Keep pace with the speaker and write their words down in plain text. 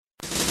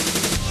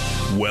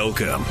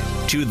Welcome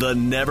to the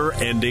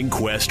never-ending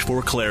quest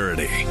for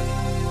clarity.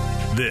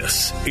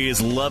 This is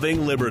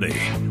Loving Liberty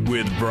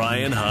with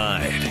Brian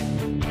Hyde.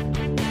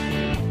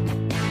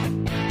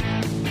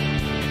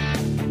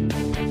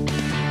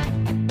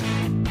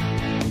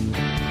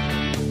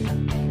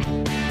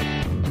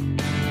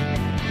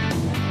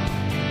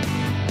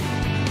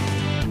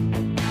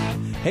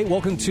 Hey,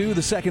 welcome to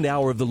the second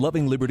hour of the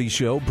Loving Liberty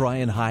Show.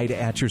 Brian Hyde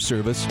at your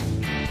service.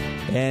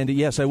 And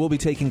yes, I will be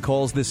taking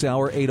calls this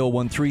hour,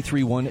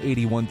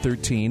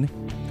 801-331-8113.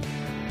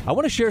 I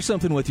want to share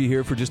something with you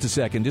here for just a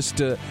second.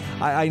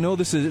 I know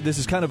this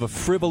is kind of a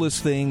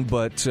frivolous thing,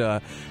 but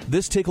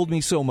this tickled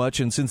me so much.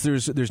 And since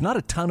there's not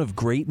a ton of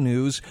great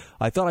news,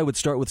 I thought I would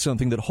start with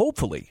something that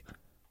hopefully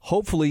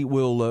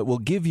will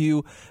give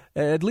you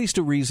at least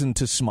a reason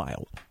to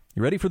smile.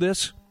 You ready for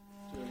this?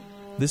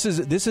 This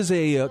is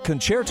a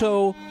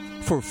concerto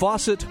for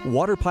faucet,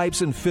 water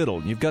pipes, and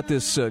fiddle. You've got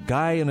this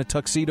guy in a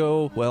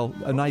tuxedo, well,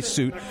 a nice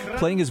suit,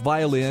 playing his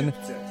violin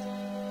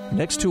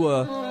next to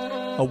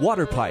a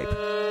water pipe.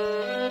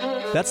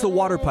 That's the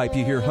water pipe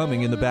you hear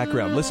humming in the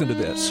background. Listen to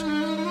this.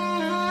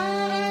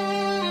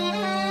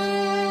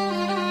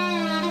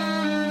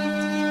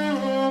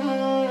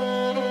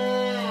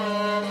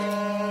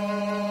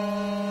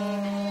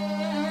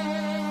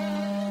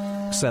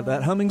 So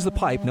that humming's the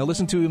pipe. Now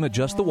listen to him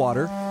adjust the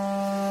water.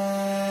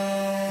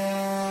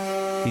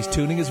 He's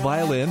tuning his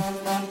violin.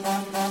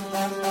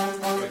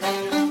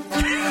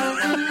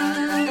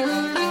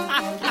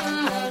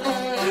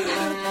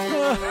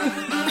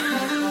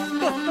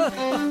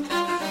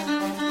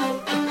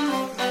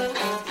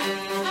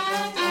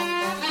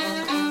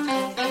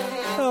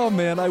 Oh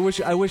man, I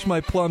wish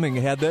my plumbing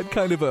had that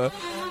kind of a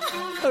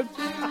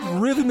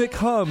rhythmic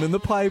hum in the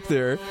pipe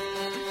there.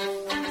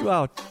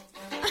 Wow.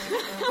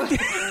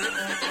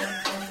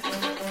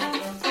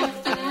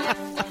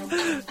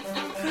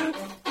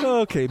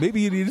 Okay,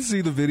 maybe you need to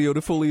see the video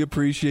to fully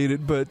appreciate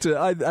it, but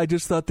I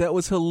just thought that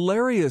was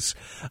hilarious.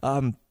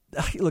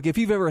 Look, if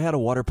you've ever had a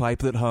water pipe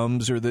that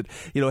hums or that,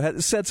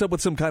 sets up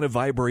with some kind of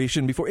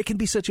vibration before, it can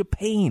be such a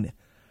pain.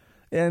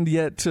 And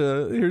yet,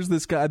 here's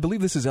this guy, I believe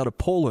this is out of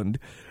Poland,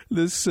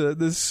 this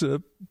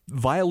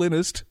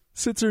violinist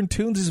sits there and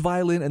tunes his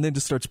violin and then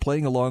just starts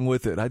playing along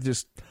with it.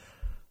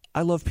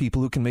 I love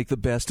people who can make the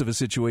best of a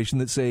situation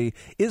that, say,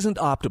 isn't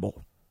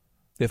optimal.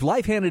 If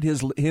life handed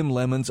him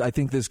lemons, I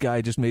think this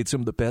guy just made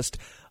some of the best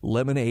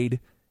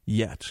lemonade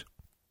yet.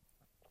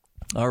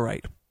 All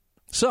right.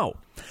 So,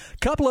 a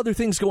couple other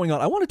things going on.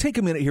 I want to take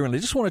a minute here and I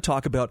just want to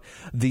talk about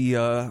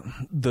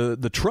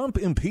the Trump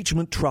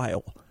impeachment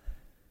trial.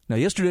 Now,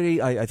 yesterday,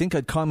 I think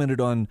I'd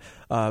commented on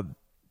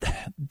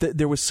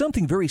there was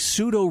something very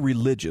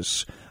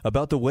pseudo-religious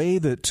about the way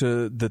that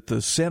that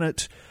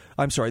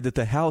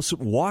the House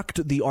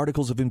walked the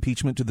articles of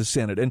impeachment to the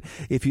Senate. And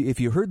if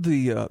you heard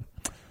the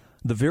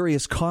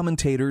various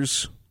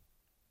commentators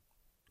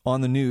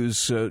on the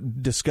news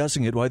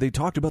discussing it, why they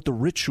talked about the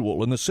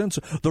ritual and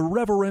the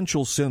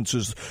reverential sense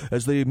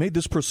as they made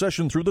this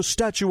procession through the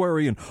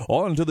statuary and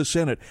on to the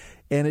Senate.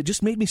 And it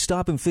just made me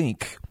stop and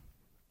think,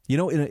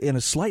 in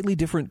a slightly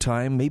different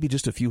time, maybe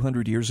just a few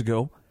hundred years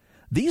ago,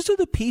 these are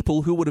the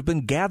people who would have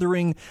been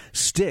gathering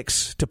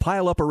sticks to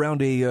pile up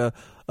around a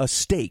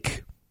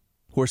stake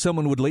where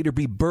someone would later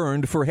be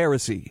burned for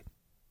heresy.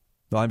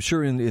 I'm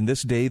sure in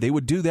this day they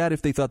would do that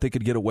if they thought they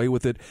could get away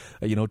with it,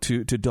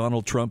 to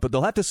Donald Trump. But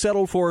they'll have to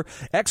settle for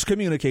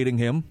impeaching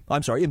him.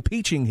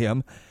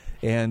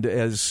 And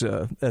as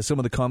some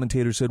of the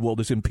commentators said, well,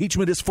 this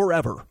impeachment is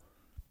forever.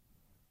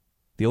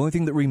 The only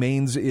thing that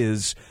remains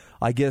is,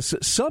 I guess,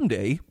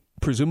 someday,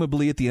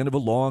 presumably at the end of a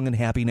long and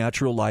happy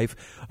natural life,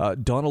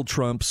 Donald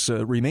Trump's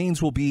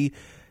remains will be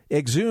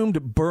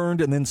exhumed,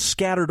 burned, and then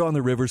scattered on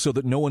the river so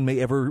that no one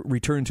may ever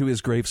return to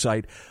his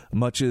gravesite,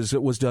 much as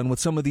it was done with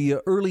some of the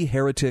early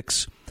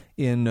heretics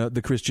in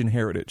the Christian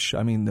heritage.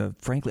 I mean,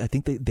 frankly, I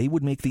think they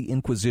would make the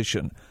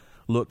Inquisition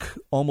look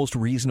almost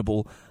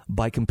reasonable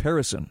by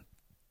comparison.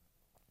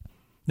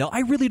 Now,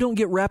 I really don't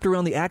get wrapped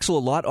around the axle a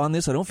lot on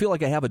this. I don't feel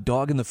like I have a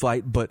dog in the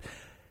fight, but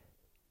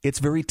it's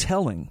very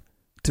telling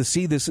to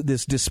see this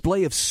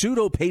display of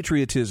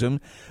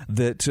pseudo-patriotism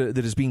that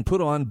is being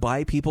put on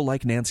by people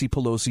like Nancy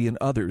Pelosi and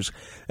others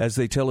as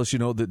they tell us,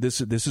 that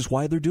this is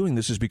why they're doing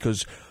this, is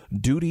because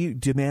duty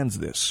demands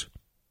this.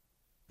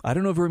 I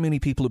don't know very many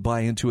people who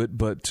buy into it,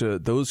 but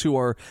those who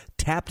are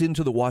tapped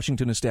into the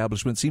Washington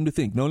establishment seem to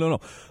think, no,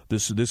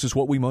 this is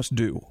what we must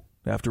do.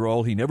 After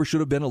all, he never should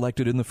have been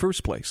elected in the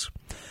first place.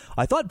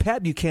 I thought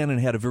Pat Buchanan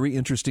had a very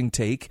interesting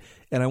take,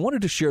 and I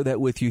wanted to share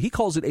that with you. He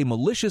calls it a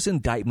malicious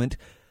indictment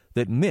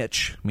that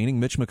Mitch,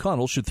 meaning Mitch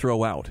McConnell, should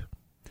throw out.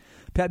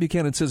 Pat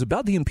Buchanan says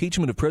about the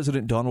impeachment of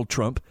President Donald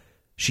Trump,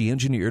 she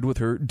engineered with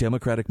her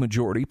Democratic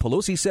majority.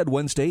 Pelosi said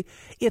Wednesday,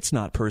 it's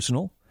not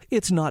personal,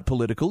 it's not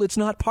political, it's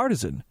not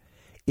partisan,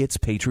 it's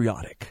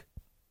patriotic.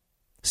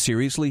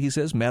 Seriously, he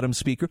says, Madam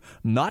Speaker,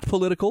 not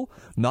political,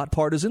 not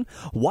partisan.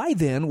 Why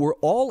then were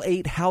all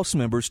 8 House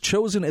members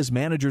chosen as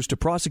managers to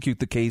prosecute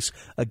the case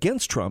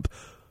against Trump,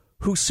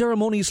 who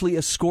ceremoniously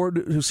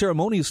escorted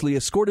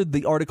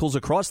the articles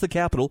across the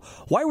Capitol,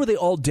 why were they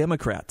all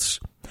Democrats?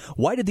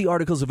 Why did the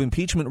articles of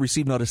impeachment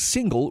receive not a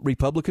single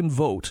Republican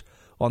vote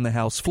on the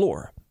House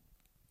floor?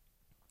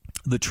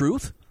 The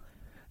truth?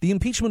 The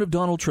impeachment of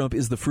Donald Trump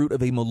is the fruit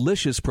of a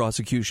malicious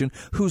prosecution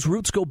whose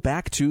roots go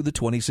back to the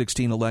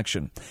 2016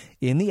 election,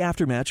 in the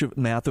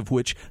aftermath of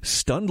which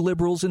stunned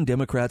liberals and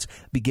Democrats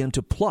began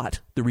to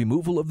plot the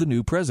removal of the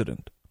new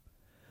president.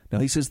 Now,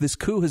 he says this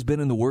coup has been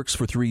in the works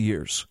for 3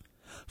 years.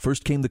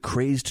 First came the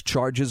crazed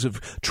charges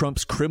of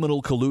Trump's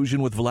criminal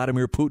collusion with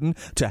Vladimir Putin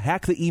to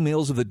hack the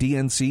emails of the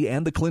DNC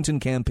and the Clinton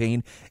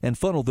campaign and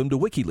funnel them to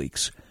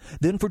WikiLeaks.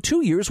 Then for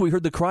 2 years, we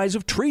heard the cries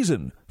of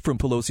treason from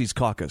Pelosi's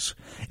caucus.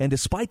 And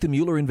despite the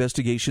Mueller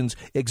investigation's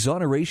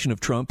exoneration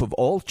of Trump of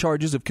all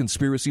charges of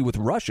conspiracy with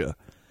Russia,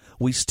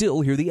 we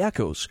still hear the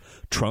echoes.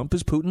 Trump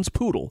is Putin's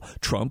poodle.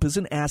 Trump is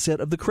an asset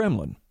of the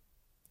Kremlin.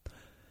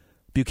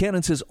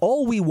 Buchanan says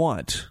all we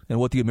want and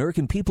what the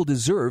American people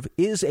deserve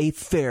is a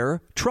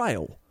fair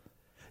trial.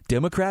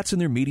 Democrats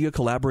and their media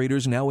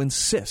collaborators now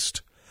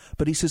insist.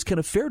 But he says, can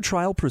a fair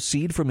trial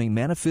proceed from a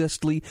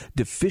manifestly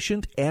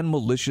deficient and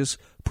malicious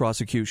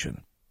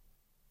prosecution?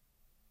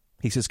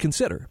 He says,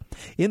 consider.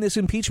 In this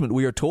impeachment,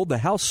 we are told the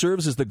House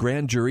serves as the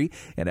grand jury,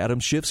 and Adam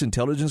Schiff's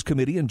Intelligence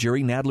Committee and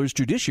Jerry Nadler's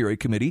Judiciary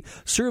Committee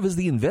serve as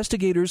the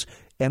investigators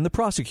and the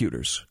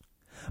prosecutors.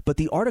 But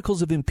the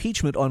articles of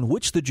impeachment on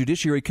which the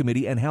Judiciary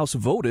Committee and House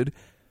voted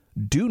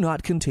do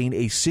not contain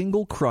a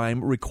single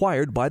crime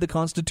required by the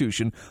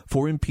Constitution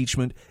for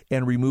impeachment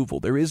and removal.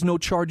 There is no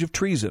charge of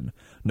treason,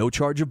 no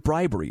charge of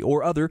bribery,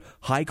 or other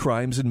high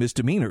crimes and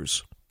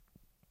misdemeanors.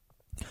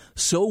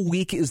 So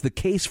weak is the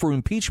case for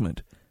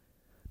impeachment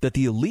that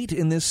the elite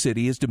in this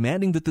city is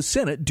demanding that the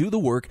Senate do the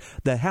work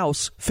the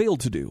House failed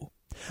to do.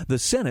 The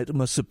Senate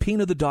must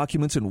subpoena the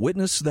documents and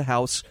witnesses the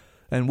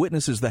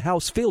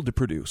House failed to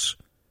produce,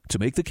 to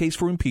make the case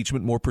for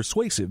impeachment more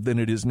persuasive than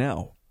it is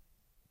now.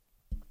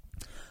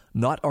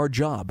 Not our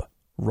job,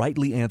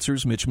 rightly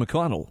answers Mitch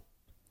McConnell.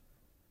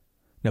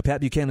 Now, Pat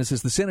Buchanan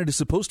says the Senate is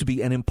supposed to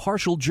be an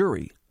impartial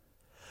jury.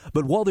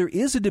 But while there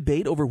is a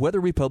debate over whether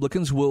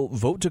Republicans will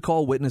vote to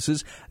call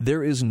witnesses,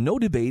 there is no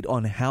debate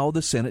on how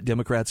the Senate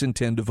Democrats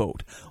intend to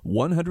vote.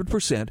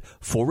 100%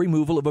 for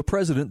removal of a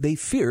president they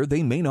fear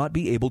they may not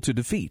be able to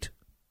defeat.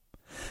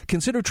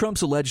 Consider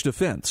Trump's alleged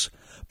offense,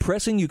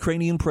 pressing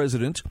Ukrainian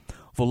President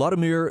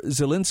Volodymyr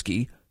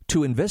Zelensky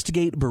to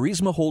investigate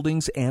Burisma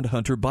Holdings and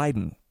Hunter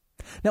Biden.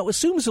 Now,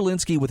 assume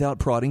Zelensky, without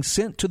prodding,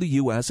 sent to the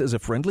U.S. as a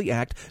friendly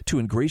act to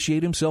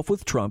ingratiate himself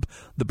with Trump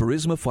the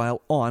Burisma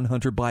file on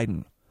Hunter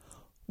Biden.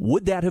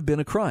 Would that have been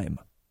a crime?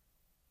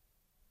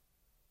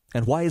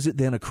 And why is it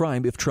then a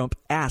crime if Trump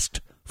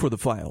asked for the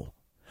file?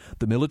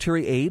 The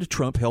military aid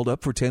Trump held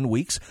up for 10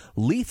 weeks,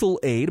 lethal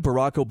aid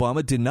Barack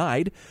Obama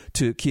denied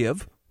to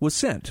Kiev, was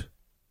sent.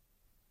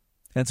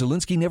 And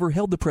Zelensky never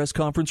held the press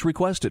conference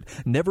requested,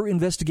 never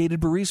investigated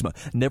Burisma,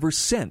 never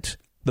sent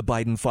the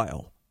Biden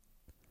file.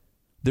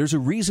 There's a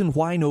reason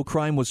why no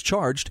crime was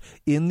charged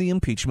in the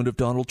impeachment of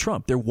Donald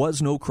Trump. There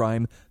was no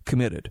crime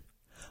committed.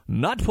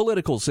 Not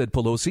political, said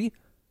Pelosi.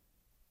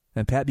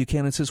 And Pat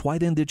Buchanan says, why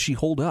then did she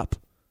hold up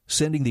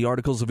sending the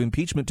articles of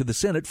impeachment to the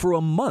Senate for a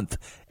month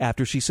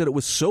after she said it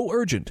was so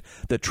urgent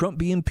that Trump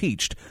be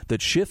impeached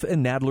that Schiff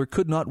and Nadler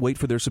could not wait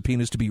for their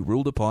subpoenas to be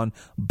ruled upon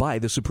by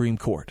the Supreme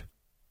Court?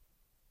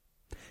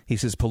 He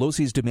says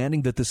Pelosi is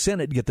demanding that the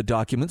Senate get the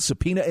documents,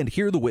 subpoena and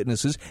hear the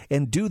witnesses,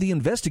 and do the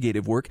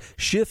investigative work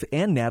Schiff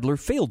and Nadler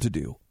failed to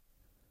do.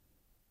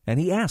 And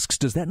he asks,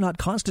 does that not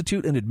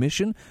constitute an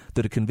admission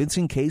that a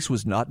convincing case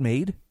was not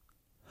made?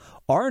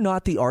 Are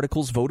not the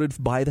articles voted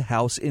by the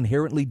House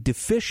inherently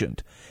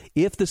deficient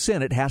if the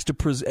Senate has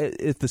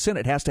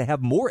to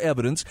have more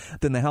evidence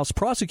than the House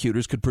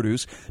prosecutors could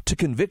produce to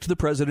convict the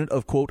president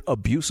of, quote,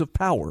 abuse of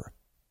power?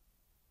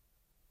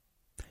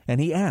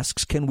 And he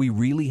asks, can we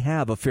really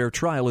have a fair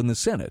trial in the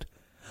Senate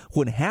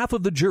when half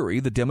of the jury,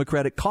 the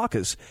Democratic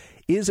caucus,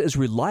 is as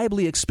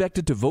reliably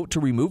expected to vote to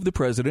remove the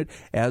president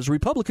as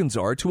Republicans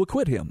are to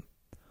acquit him?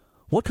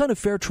 What kind of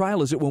fair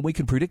trial is it when we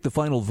can predict the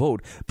final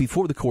vote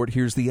before the court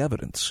hears the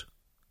evidence?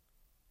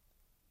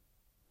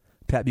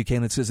 Pat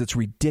Buchanan says it's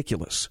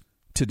ridiculous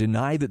to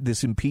deny that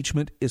this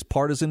impeachment is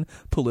partisan,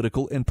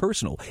 political, and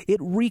personal. It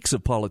reeks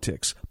of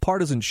politics,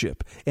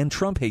 partisanship, and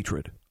Trump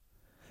hatred.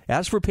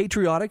 As for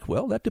patriotic,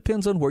 well, that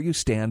depends on where you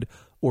stand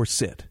or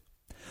sit.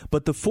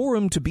 But the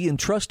forum to be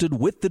entrusted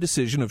with the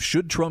decision of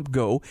should Trump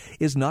go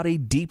is not a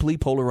deeply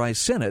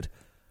polarized Senate,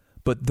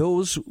 but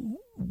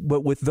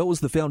with those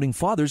the founding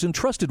fathers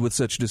entrusted with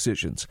such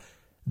decisions,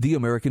 the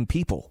American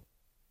people.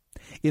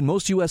 In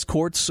most U.S.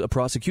 courts, a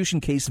prosecution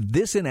case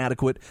this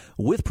inadequate,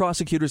 with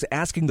prosecutors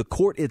asking the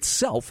court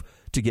itself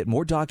to get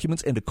more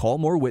documents and to call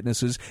more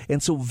witnesses,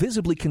 and so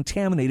visibly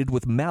contaminated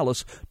with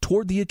malice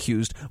toward the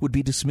accused, would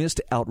be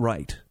dismissed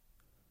outright.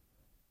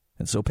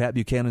 And so Pat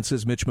Buchanan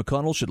says Mitch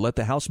McConnell should let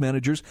the House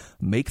managers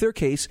make their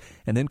case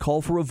and then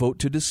call for a vote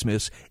to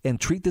dismiss and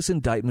treat this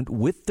indictment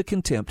with the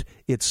contempt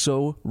it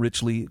so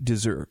richly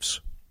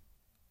deserves.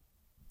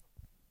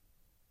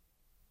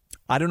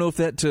 I don't know if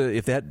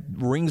that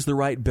rings the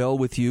right bell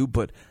with you,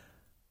 but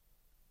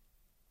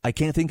I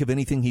can't think of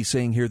anything he's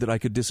saying here that I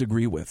could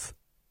disagree with.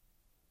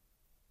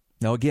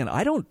 Now, again,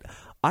 I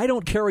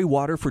don't carry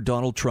water for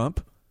Donald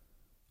Trump.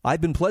 I've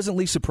been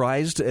pleasantly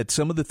surprised at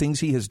some of the things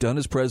he has done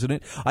as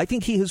president. I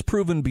think he has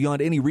proven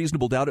beyond any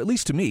reasonable doubt, at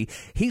least to me,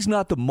 he's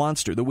not the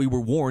monster that we were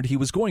warned he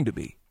was going to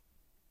be.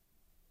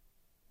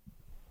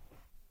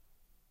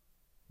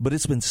 But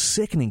it's been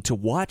sickening to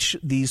watch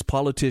these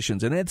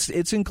politicians, and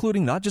it's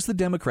including not just the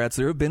Democrats.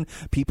 There have been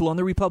people on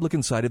the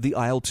Republican side of the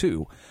aisle,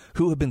 too,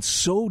 who have been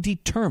so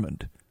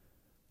determined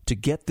to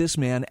get this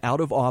man out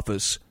of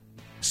office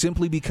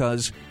simply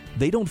because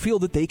they don't feel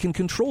that they can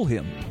control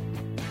him.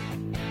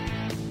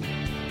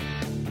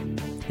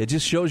 It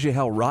just shows you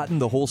how rotten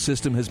the whole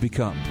system has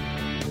become.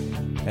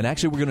 And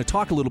actually, we're going to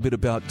talk a little bit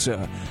about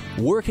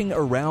working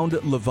around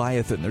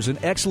Leviathan. There's an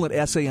excellent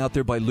essay out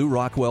there by Lou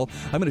Rockwell.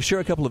 I'm going to share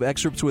a couple of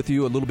excerpts with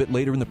you a little bit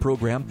later in the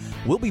program.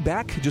 We'll be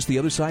back just the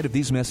other side of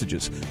these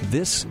messages.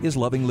 This is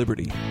Loving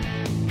Liberty.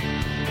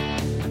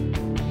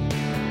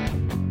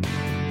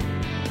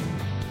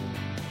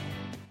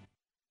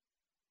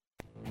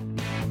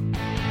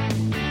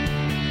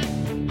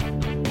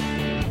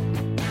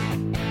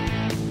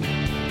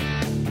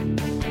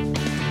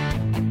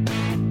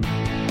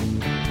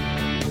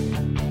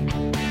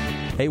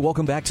 Hey,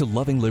 welcome back to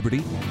Loving Liberty,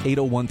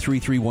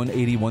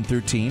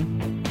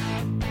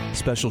 801-331-8113.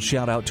 Special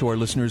shout out to our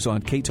listeners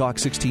on K-Talk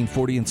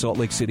 1640 in Salt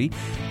Lake City.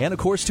 And, of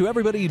course, to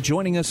everybody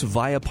joining us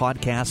via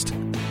podcast.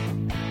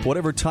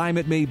 Whatever time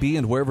it may be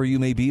and wherever you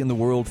may be in the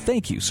world,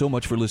 thank you so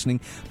much for listening.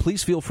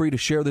 Please feel free to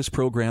share this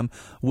program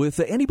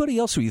with anybody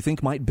else who you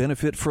think might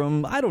benefit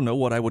from, I don't know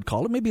what I would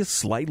call it, maybe a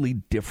slightly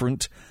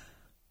different,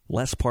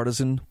 less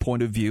partisan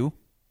point of view.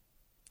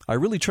 I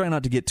really try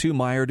not to get too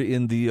mired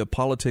in the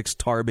politics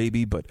tar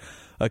baby, but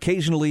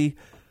occasionally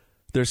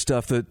there's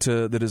stuff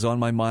that is on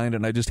my mind,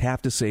 and I just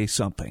have to say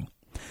something.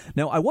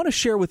 Now, I want to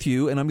share with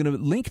you, and I'm going to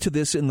link to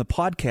this in the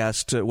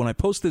podcast when I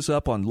post this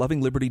up on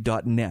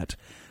lovingliberty.net.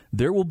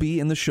 There will be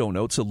in the show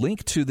notes a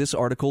link to this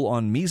article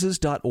on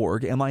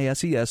Mises.org,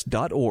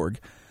 MISES.org,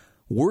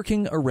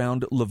 Working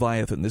Around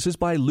Leviathan. This is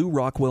by Lou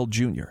Rockwell,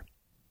 Jr.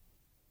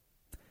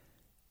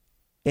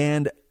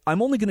 And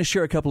I'm only going to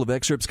share a couple of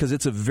excerpts because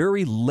it's a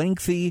very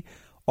lengthy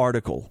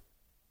article.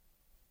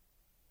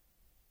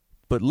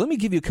 But let me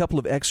give you a couple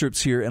of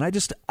excerpts here, and I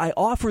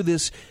offer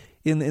this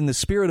in the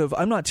spirit of,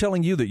 I'm not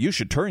telling you that you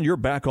should turn your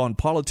back on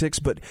politics,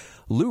 but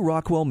Lou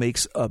Rockwell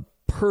makes a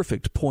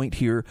perfect point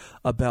here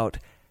about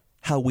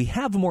how we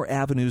have more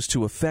avenues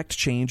to affect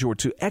change or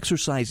to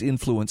exercise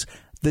influence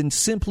than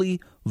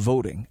simply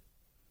voting.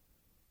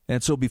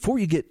 And so before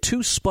you get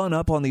too spun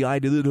up on the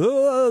idea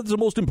that, it's the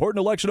most important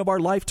election of our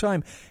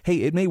lifetime,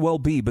 hey, it may well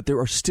be, but there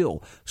are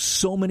still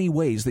so many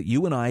ways that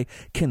you and I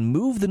can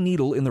move the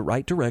needle in the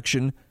right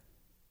direction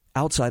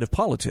outside of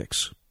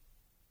politics.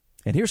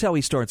 And here's how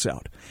he starts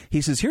out.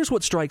 He says, here's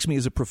what strikes me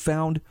as a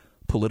profound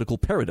political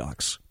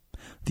paradox.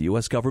 The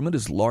U.S. government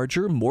is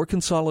larger, more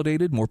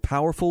consolidated, more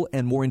powerful,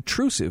 and more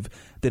intrusive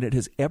than it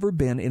has ever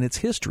been in its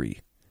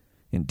history.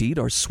 Indeed,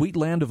 our sweet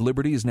land of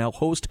liberty is now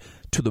host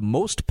to the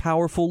most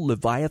powerful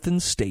Leviathan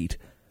state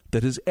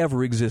that has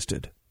ever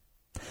existed.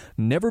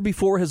 Never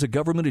before has a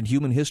government in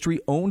human history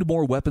owned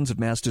more weapons of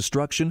mass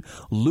destruction,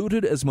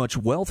 looted as much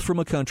wealth from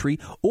a country,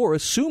 or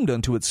assumed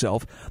unto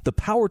itself the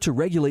power to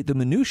regulate the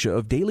minutiae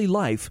of daily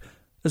life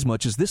as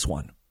much as this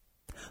one.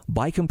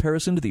 By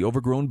comparison to the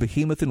overgrown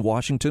behemoth in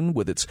Washington,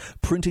 with its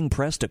printing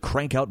press to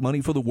crank out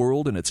money for the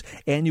world and its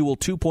annual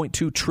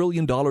 $2.2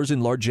 trillion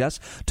in largesse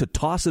to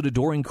toss at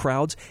adoring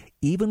crowds,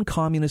 even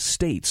communist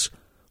states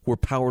were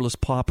powerless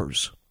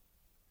paupers.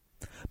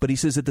 But he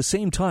says at the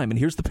same time, and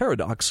here's the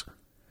paradox,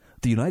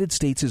 the United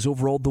States is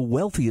overall the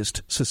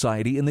wealthiest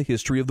society in the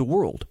history of the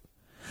world.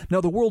 Now,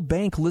 the World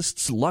Bank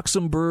lists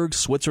Luxembourg,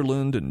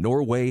 Switzerland, and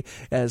Norway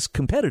as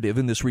competitive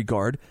in this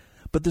regard,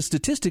 but the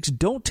statistics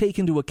don't take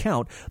into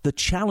account the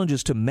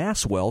challenges to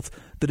mass wealth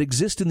that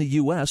exist in the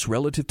U.S.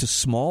 relative to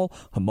small,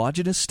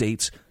 homogeneous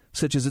states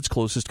such as its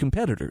closest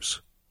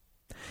competitors.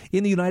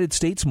 In the United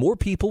States, more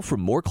people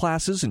from more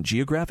classes and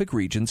geographic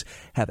regions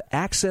have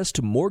access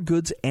to more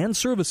goods and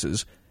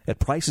services at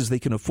prices they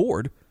can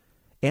afford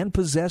and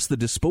possess the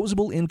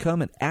disposable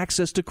income and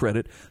access to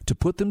credit to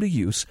put them to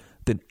use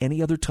than any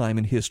other time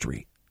in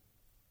history.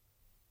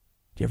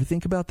 Do you ever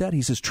think about that?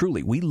 He says,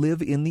 truly, we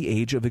live in the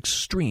age of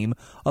extreme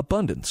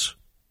abundance.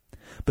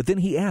 But then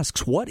he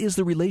asks, what is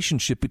the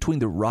relationship between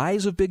the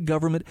rise of big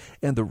government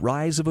and the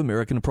rise of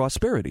American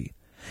prosperity?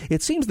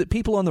 It seems that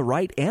people on the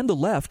right and the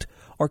left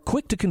are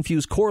quick to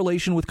confuse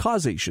correlation with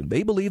causation.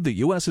 They believe the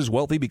U.S. is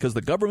wealthy because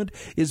the government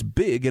is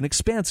big and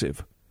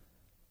expansive.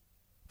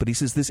 But he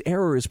says this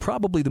error is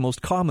probably the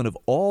most common of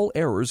all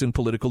errors in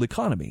political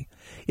economy.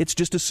 It's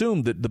just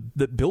assumed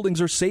that buildings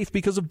are safe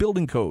because of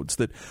building codes,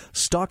 that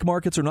stock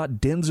markets are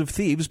not dens of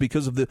thieves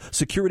because of the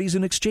Securities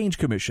and Exchange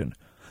Commission,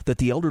 that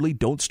the elderly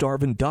don't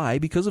starve and die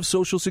because of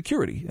Social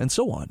Security, and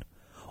so on,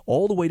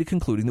 all the way to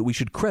concluding that we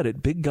should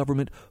credit big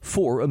government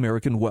for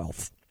American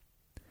wealth.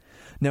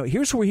 Now,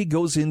 here's where he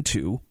goes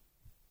into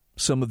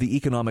some of the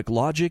economic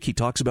logic. He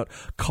talks about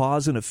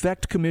cause and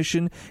effect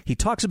commission. He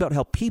talks about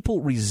how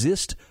people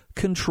resist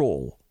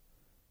control.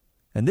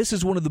 And this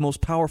is one of the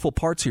most powerful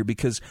parts here,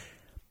 because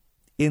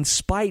in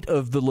spite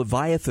of the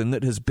Leviathan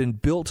that has been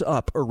built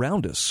up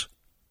around us,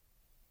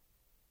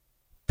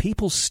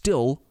 people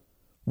still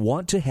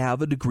want to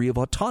have a degree of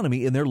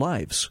autonomy in their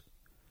lives.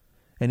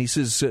 And he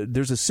says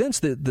there's a sense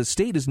that the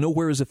state is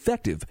nowhere as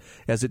effective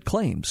as it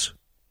claims.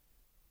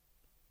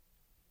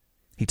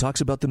 He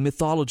talks about the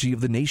mythology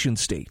of the nation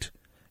state,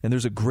 and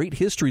there's a great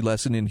history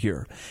lesson in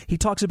here. He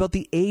talks about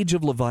the age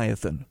of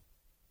Leviathan.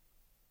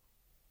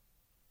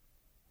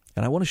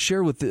 And I want to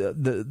share with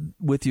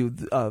you,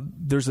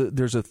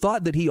 there's a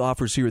thought that he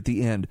offers here at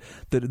the end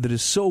that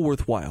is so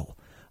worthwhile.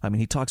 I mean,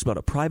 he talks about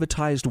a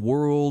privatized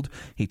world.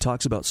 He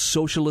talks about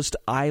socialist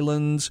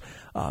islands,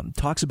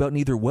 talks about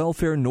neither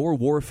welfare nor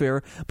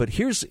warfare. But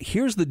here's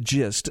the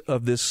gist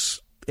of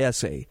this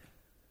essay,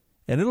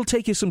 and it'll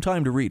take you some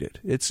time to read it.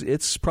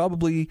 It's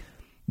probably,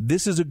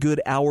 this is a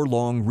good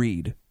hour-long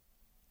read.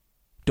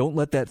 Don't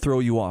let that throw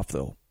you off,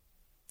 though.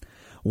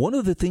 One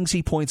of the things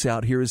he points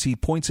out here is he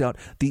points out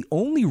the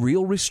only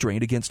real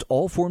restraint against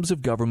all forms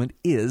of government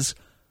is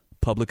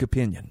public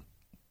opinion.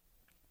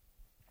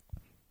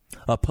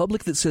 A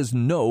public that says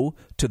no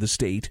to the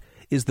state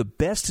is the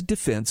best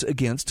defense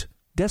against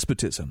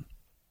despotism,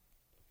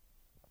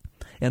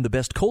 and the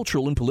best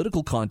cultural and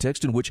political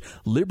context in which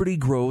liberty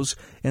grows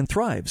and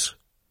thrives.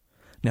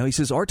 Now, he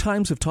says, our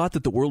times have taught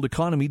that the world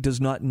economy does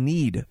not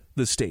need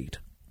the state.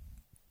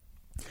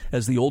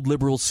 As the old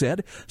liberals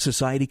said,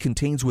 society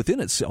contains within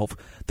itself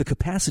the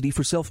capacity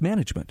for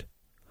self-management.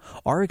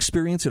 Our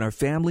experience in our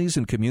families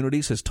and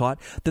communities has taught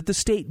that the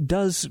state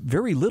does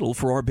very little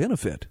for our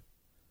benefit.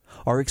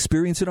 Our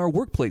experience in our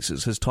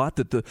workplaces has taught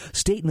that the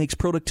state makes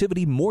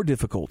productivity more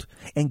difficult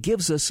and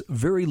gives us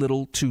very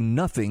little to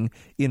nothing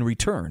in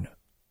return.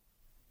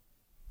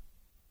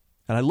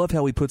 And I love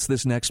how he puts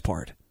this next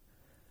part.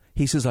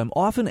 He says, I'm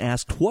often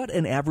asked what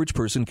an average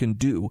person can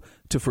do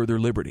to further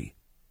liberty.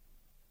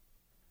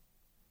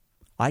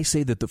 I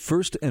say that the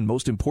first and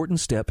most important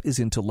step is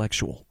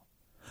intellectual.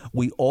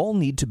 We all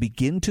need to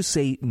begin to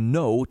say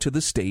no to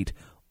the state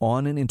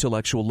on an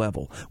intellectual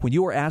level. When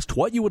you are asked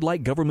what you would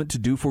like government to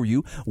do for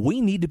you, we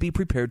need to be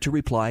prepared to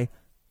reply,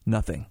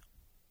 nothing.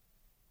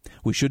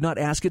 We should not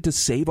ask it to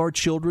save our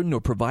children,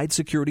 nor provide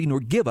security, nor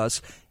give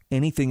us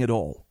anything at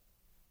all.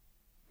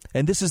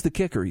 And this is the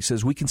kicker. He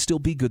says we can still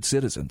be good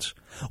citizens.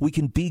 We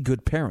can be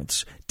good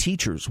parents,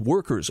 teachers,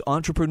 workers,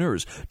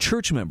 entrepreneurs,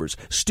 church members,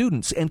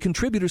 students, and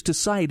contributors to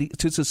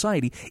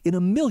society in a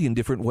million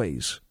different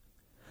ways.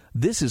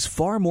 This is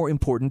far more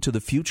important to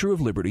the future of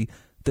liberty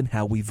than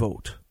how we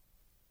vote.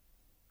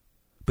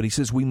 But he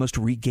says we must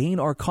regain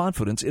our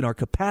confidence in our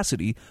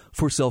capacity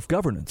for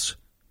self-governance.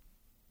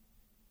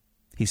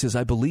 He says,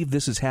 I believe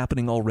this is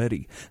happening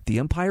already. The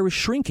empire is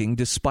shrinking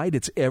despite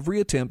its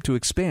every attempt to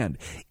expand.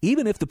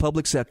 Even if the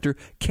public sector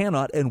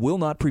cannot and will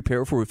not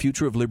prepare for a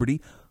future of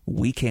liberty,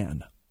 we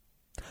can.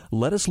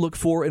 Let us look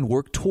for and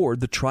work toward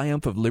the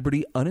triumph of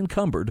liberty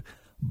unencumbered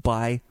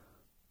by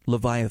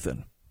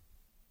Leviathan.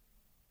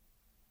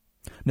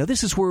 Now,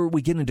 this is where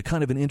we get into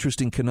kind of an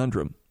interesting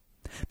conundrum,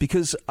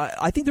 because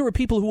I think there are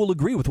people who will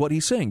agree with what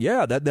he's saying.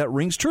 Yeah, that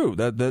rings true.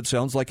 That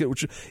sounds like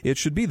it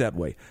should be that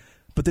way.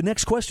 But the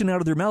next question out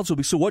of their mouths will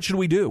be, so what should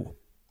we do?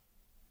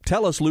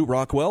 Tell us, Lou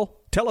Rockwell.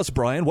 Tell us,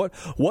 Brian,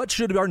 what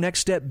should our next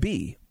step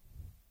be?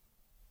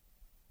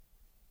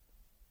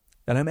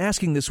 And I'm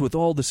asking this with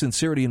all the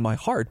sincerity in my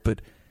heart,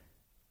 but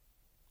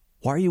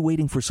why are you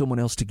waiting for someone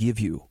else to give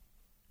you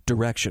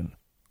direction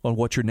on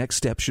what your next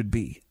step should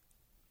be?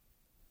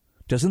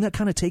 Doesn't that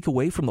kind of take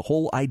away from the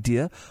whole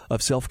idea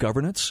of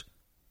self-governance?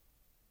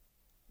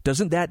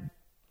 Doesn't that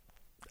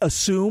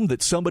assume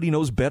that somebody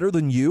knows better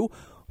than you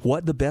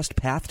what the best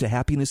path to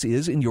happiness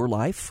is in your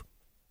life?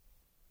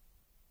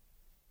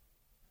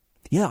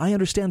 Yeah, I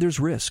understand there's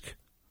risk.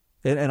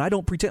 And I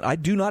don't pretend. I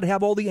do not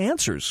have all the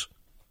answers.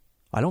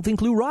 I don't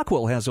think Lou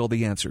Rockwell has all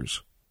the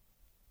answers.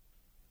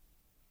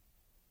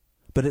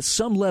 But at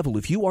some level,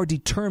 if you are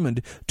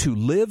determined to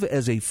live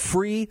as a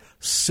free,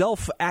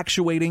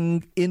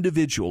 self-actuating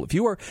individual, if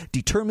you are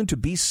determined to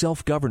be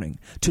self-governing,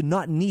 to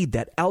not need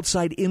that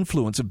outside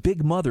influence of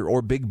Big Mother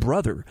or Big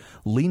Brother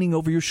leaning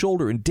over your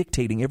shoulder and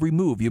dictating every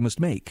move you must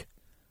make,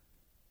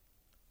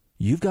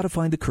 you've got to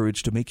find the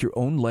courage to make your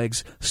own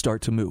legs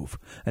start to move.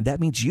 And that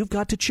means you've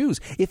got to choose.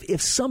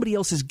 If somebody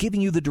else is giving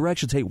you the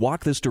directions, hey,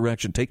 walk this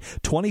direction, take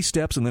 20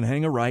 steps and then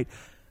hang a right,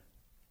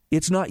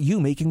 it's not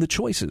you making the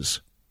choices.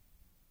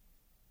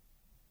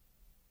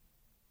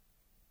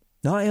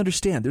 Now, I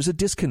understand there's a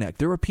disconnect.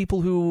 There are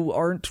people who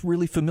aren't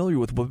really familiar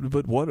with,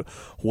 but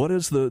what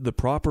is the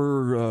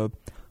proper,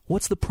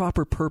 what's the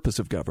proper purpose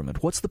of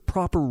government? What's the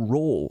proper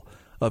role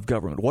of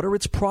government? What are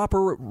its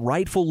proper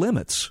rightful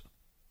limits?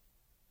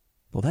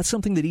 Well, that's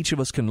something that each of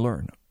us can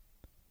learn.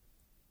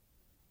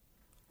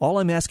 All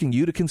I'm asking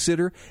you to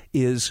consider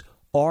is,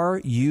 are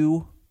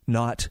you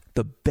not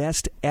the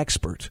best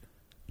expert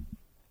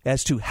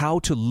as to how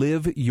to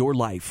live your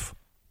life?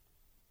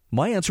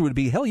 My answer would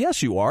be, hell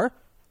yes, you are.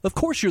 Of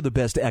course you're the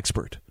best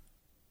expert.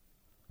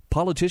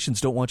 Politicians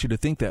don't want you to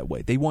think that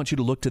way. They want you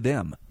to look to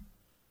them,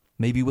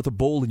 maybe with a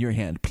bowl in your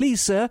hand.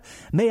 Please, sir,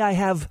 may I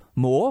have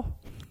more?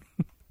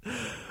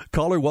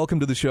 Caller,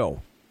 welcome to the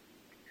show.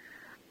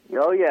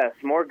 Oh, yes.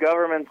 More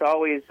government's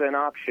always an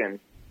option.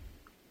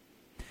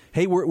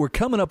 Hey, we're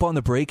coming up on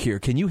the break here.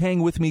 Can you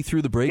hang with me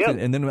through the break, Yep.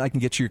 and then I can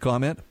get you your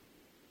comment?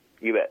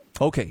 You bet.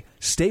 Okay,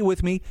 stay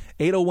with me.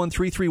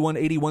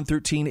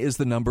 801-331-8113 is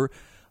the number.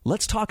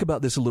 Let's talk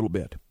about this a little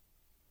bit.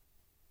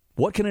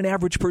 What can an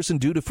average person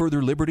do to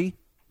further liberty?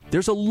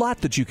 There's a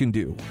lot that you can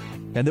do,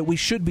 and that we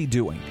should be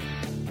doing.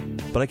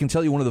 But I can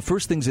tell you one of the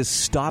first things is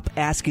stop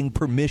asking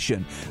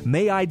permission.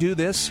 May I do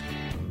this?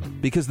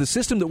 Because the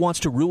system that wants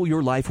to rule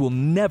your life will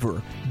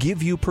never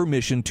give you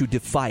permission to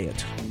defy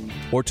it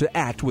or to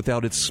act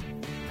without its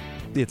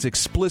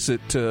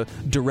explicit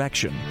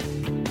direction.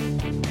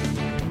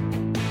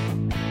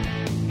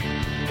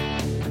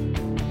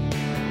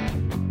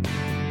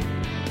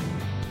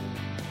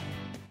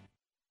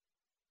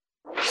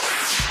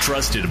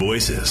 Trusted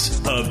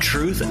voices of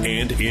truth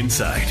and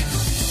insight.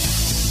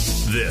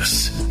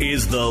 This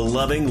is the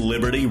Loving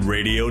Liberty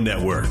Radio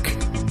Network.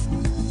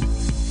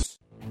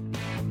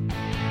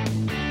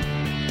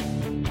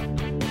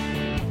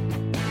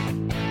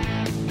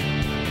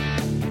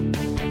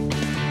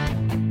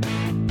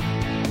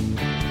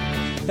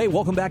 Hey,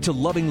 welcome back to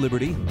Loving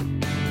Liberty.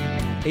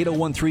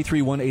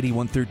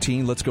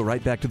 801-331-8113. Let's go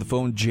right back to the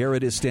phone.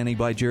 Jared is standing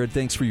by. Jared,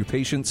 thanks for your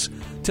patience.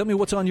 Tell me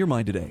what's on your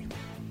mind today.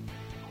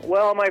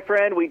 Well, my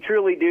friend, we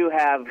truly do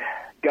have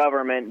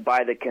government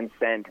by the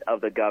consent of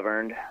the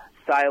governed.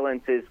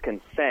 Silence is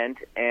consent,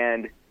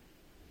 and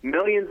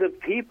millions of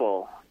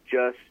people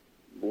just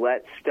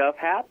let stuff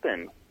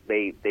happen.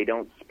 They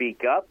don't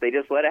speak up. They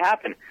just let it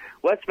happen.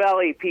 West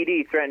Valley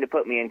PD threatened to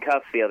put me in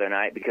cuffs the other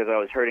night because I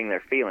was hurting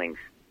their feelings.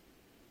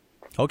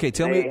 Okay,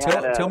 tell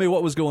me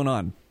what was going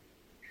on.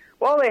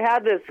 Well, they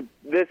had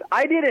this.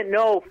 I didn't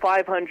know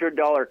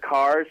 $500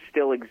 cars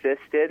still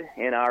existed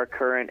in our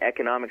current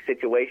economic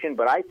situation,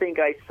 but I think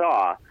I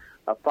saw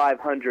a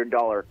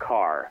 $500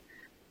 car.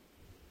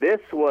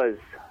 This was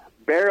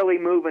barely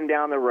moving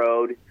down the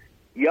road.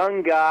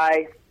 Young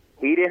guy.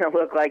 He didn't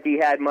look like he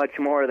had much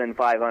more than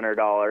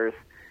 $500.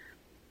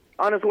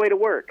 On his way to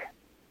work.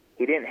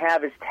 He didn't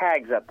have his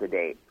tags up to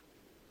date.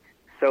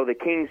 So the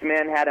King's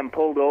men had him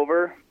pulled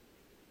over,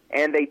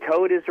 and they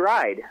towed his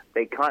ride.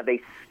 They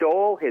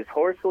stole his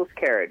horseless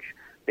carriage.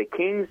 The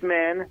King's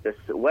men, the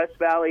West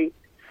Valley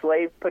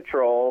Slave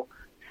Patrol,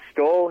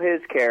 stole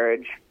his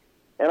carriage.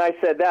 And I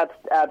said, that's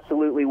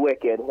absolutely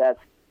wicked. That's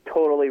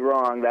totally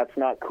wrong. That's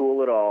not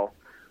cool at all.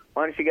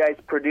 Why don't you guys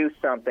produce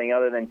something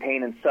other than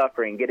pain and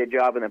suffering, get a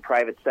job in the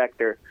private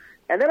sector?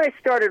 And then I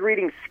started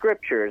reading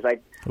scriptures. I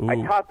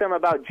taught them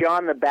about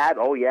John the Baptist.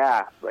 Oh,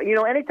 yeah. You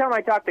know, anytime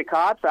I talk to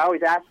cops, I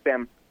always ask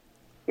them,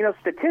 you know,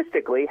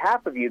 statistically,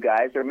 half of you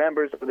guys are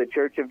members of the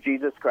Church of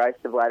Jesus Christ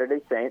of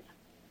Latter-day Saints.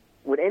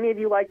 Would any of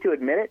you like to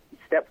admit it?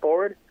 Step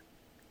forward?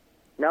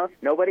 No?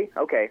 Nobody?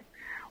 Okay.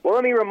 Well,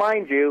 let me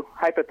remind you,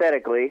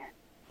 hypothetically,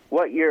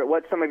 what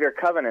some of your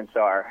covenants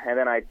are. And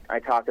then I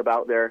talk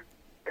about their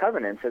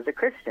covenants as a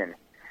Christian.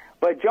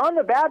 But John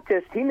the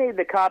Baptist, he made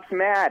the cops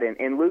mad.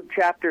 In Luke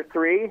chapter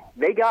 3,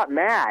 they got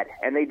mad,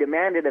 and they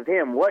demanded of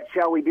him, what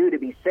shall we do to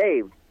be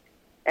saved?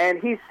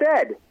 And he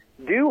said,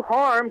 do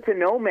harm to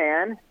no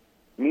man,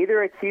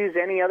 neither accuse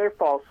any other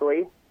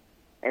falsely,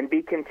 and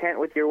be content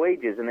with your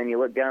wages. And then you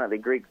look down at the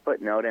Greek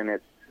footnote, and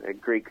it's a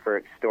Greek for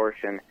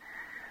extortion.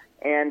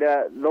 And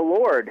the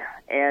Lord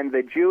and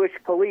the Jewish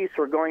police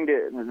were going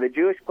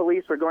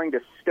to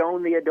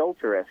stone the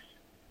adulteress.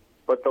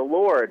 But the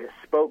Lord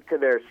spoke to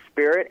their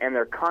spirit and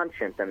their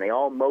conscience, and they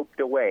all moped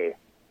away,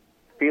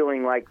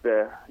 feeling like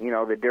the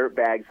dirt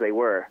bags they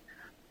were.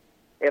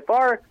 If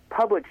our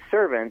public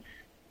servants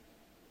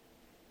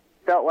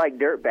felt like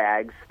dirt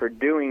bags for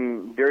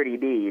doing dirty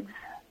deeds,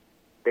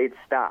 they'd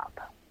stop.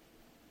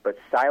 But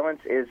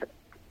silence is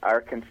our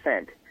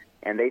consent,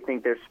 and they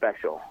think they're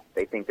special.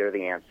 They think they're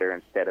the answer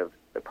instead of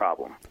the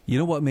problem. You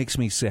know what makes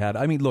me sad?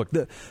 I mean, look,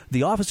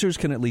 the officers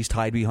can at least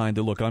hide behind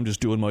the, look, I'm just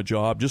doing my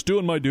job, just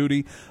doing my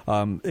duty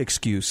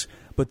excuse.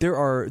 But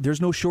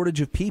there's no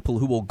shortage of people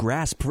who will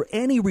grasp for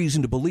any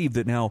reason to believe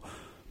that now,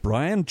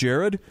 Brian,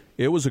 Jared,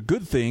 it was a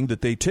good thing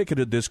that they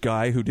ticketed this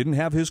guy who didn't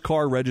have his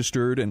car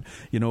registered and,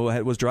 you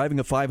know, was driving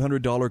a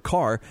 $500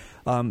 car.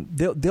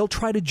 They'll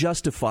try to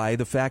justify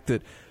the fact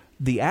that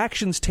the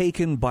actions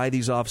taken by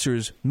these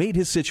officers made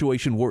his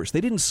situation worse.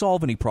 They didn't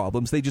solve any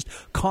problems. They just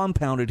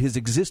compounded his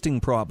existing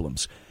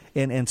problems.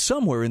 And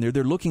somewhere in there,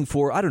 they're looking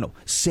for, I don't know,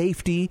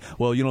 safety.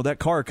 Well, you know, that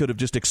car could have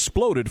just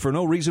exploded for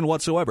no reason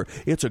whatsoever.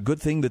 It's a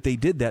good thing that they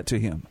did that to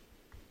him.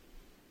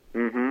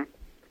 Mm-hmm.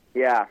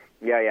 Yeah,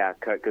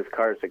 because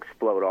cars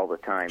explode all the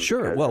time.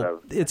 Sure,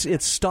 well,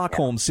 it's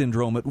Stockholm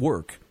Syndrome at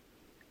work.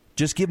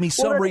 Just give me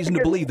some reason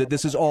to believe that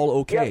this is all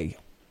okay. Yep.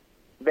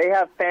 They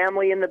have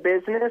family in the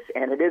business,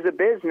 and it is a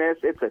business.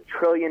 It's $1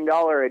 trillion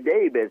a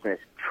day business.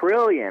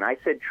 Trillion. I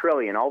said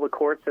trillion. All the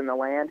courts in the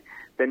land.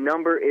 The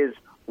number is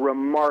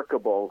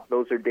remarkable.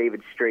 Those are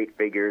David Straight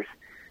figures.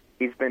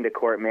 He's been to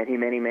court many,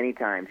 many, many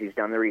times. He's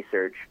done the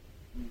research.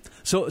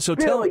 So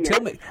tell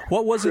me,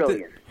 what was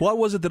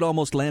it that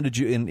almost landed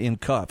you in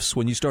cuffs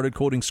when you started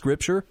quoting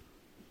scripture?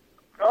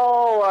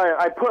 Oh,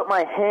 I put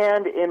my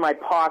hand in my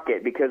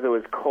pocket because it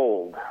was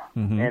cold,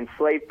 and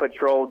Slave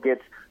Patrol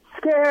gets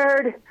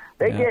scared.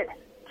 They get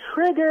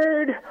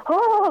triggered.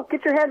 Oh,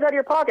 get your hands out of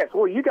your pockets.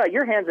 Well, you got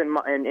your hands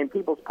in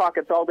people's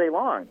pockets all day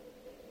long.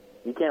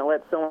 You can't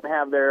let someone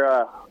have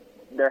their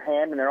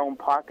hand in their own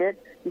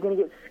pocket. You're going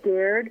to get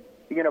scared.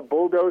 You're going to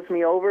bulldoze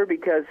me over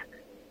because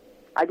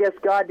I guess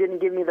God didn't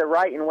give me the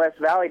right in West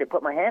Valley to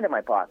put my hand in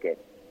my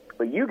pocket.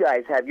 But you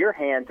guys have your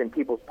hands in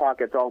people's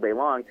pockets all day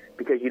long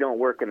because you don't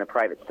work in the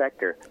private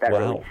sector. That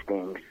really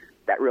stings.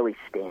 That really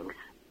stings.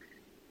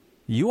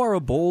 You are a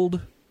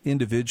bold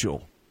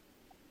individual,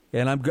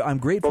 and I'm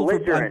grateful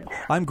for.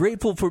 I'm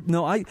grateful for.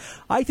 No,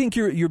 I think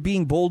you're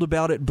being bold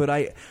about it, but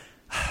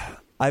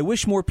I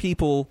wish more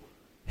people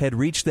had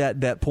reached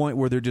that point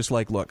where they're just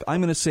like, look,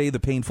 I'm going to say the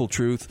painful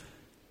truth.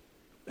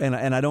 And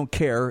I don't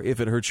care if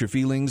it hurts your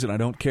feelings, and I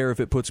don't care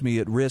if it puts me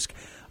at risk,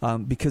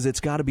 because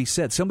it's got to be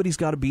said. Somebody's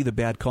got to be the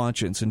bad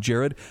conscience. And,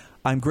 Jared,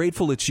 I'm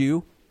grateful it's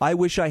you. I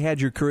wish I had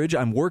your courage.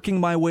 I'm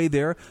working my way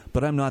there,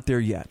 but I'm not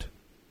there yet.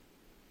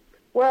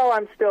 Well,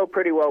 I'm still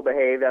pretty well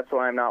behaved. That's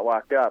why I'm not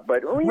locked up.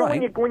 But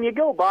when you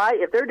go by,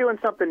 if they're doing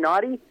something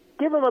naughty,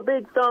 give them a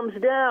big thumbs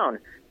down.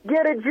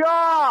 Get a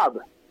job.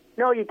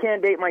 No, you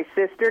can't date my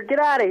sister. Get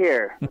out of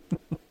here.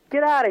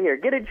 Get out of here.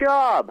 Get a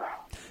job.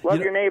 Love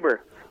your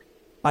neighbor.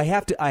 I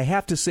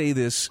have to say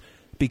this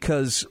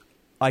because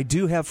I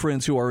do have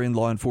friends who are in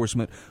law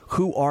enforcement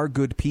who are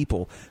good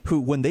people, who,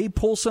 when they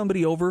pull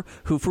somebody over,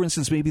 who, for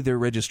instance, maybe their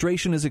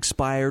registration is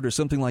expired or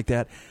something like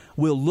that,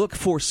 will look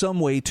for some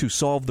way to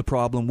solve the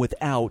problem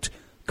without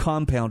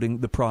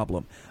compounding the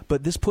problem.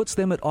 But this puts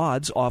them at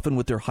odds often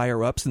with their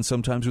higher-ups and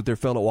sometimes with their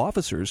fellow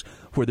officers,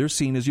 where they're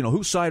seen as,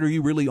 whose side are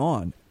you really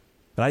on?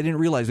 And I didn't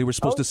realize they were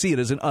supposed to see it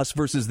as an us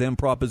versus them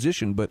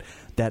proposition, but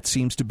that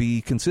seems to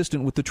be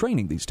consistent with the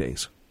training these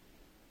days.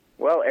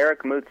 Well,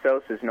 Eric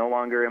Moutsos is no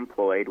longer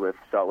employed with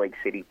Salt Lake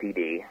City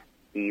PD.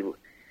 He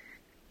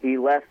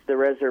left the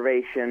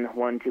reservation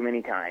one too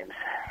many times.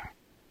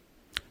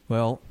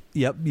 Well,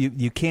 yep,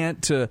 you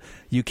can't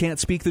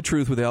speak the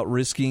truth without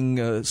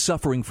risking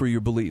suffering for your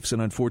beliefs,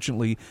 and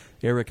unfortunately,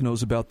 Eric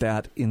knows about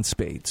that in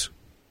spades.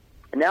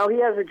 Now he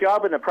has a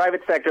job in the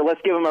private sector. Let's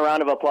give him a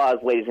round of applause,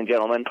 ladies and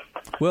gentlemen.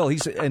 Well,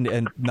 he's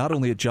and not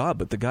only a job,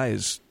 but the guy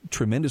is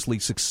tremendously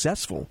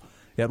successful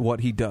at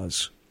what he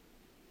does.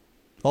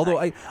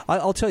 Although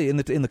I'll tell you,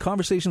 in the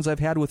conversations I've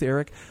had with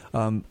Eric,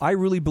 I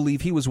really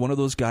believe he was one of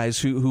those guys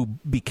who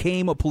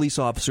became a police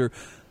officer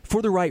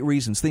for the right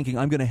reasons, thinking,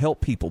 I'm going to help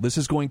people. This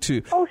is going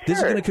to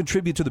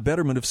contribute to the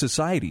betterment of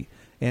society.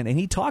 And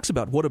he talks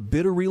about what a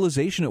bitter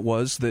realization it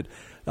was that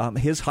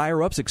his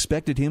higher-ups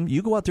expected him.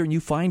 You go out there and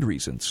you find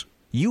reasons.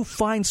 You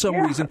find some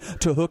reason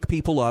to hook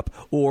people up,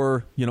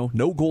 or,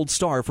 no gold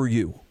star for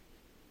you.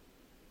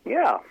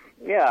 Yeah.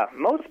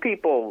 Most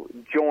people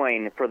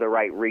join for the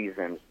right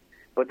reasons.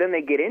 But then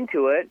they get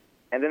into it,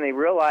 and then they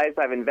realize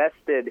I've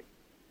invested.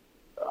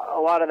 A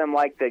lot of them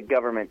like the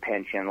government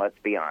pension, let's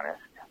be honest.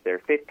 They're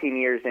 15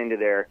 years into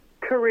their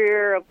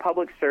career of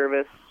public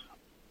service,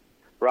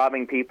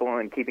 robbing people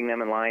and keeping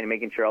them in line and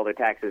making sure all their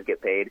taxes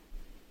get paid.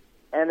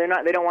 And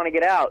they don't want to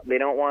get out. They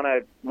don't want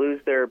to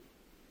lose their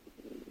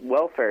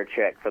welfare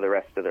check for the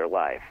rest of their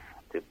life,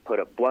 to put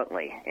it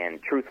bluntly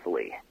and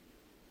truthfully.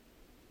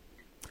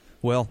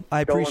 Well,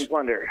 I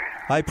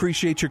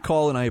appreciate your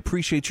call, and I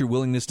appreciate your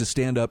willingness to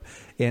stand up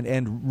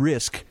and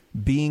risk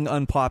being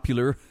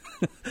unpopular,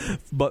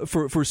 but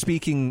for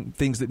speaking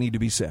things that need to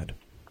be said.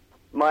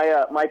 My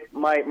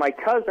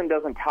cousin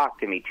doesn't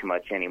talk to me too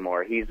much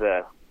anymore. He's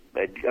a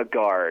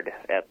guard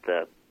at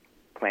the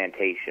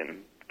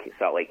plantation,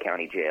 Salt Lake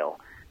County Jail.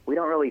 We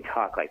don't really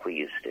talk like we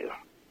used to.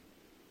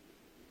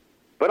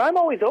 But I'm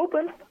always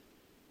open.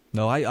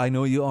 No, I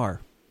know you are.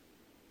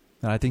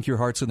 And I think your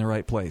heart's in the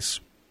right place.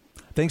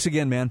 Thanks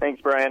again, man.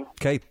 Thanks, Brian.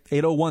 Okay,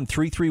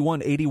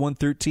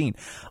 801-331-8113.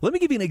 Let me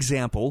give you an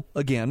example,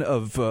 again,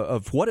 of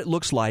what it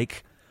looks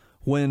like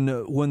when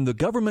the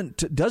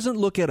government doesn't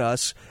look at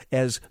us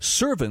as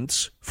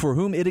servants for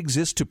whom it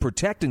exists to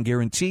protect and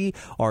guarantee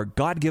our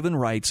God-given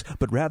rights,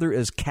 but rather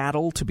as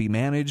cattle to be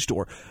managed,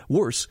 or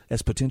worse,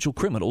 as potential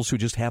criminals who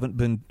just haven't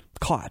been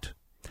caught.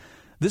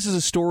 This is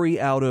a story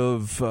out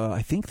of,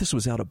 I think this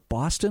was out of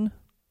Boston.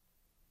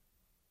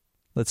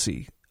 Let's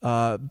see.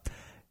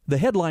 The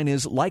headline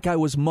is, "Like I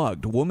Was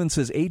Mugged. Woman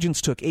says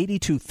agents took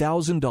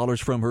 $82,000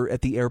 from her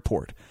at the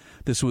airport."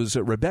 This was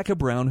Rebecca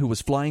Brown, who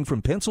was flying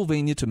from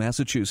Pennsylvania to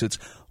Massachusetts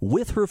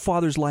with her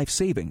father's life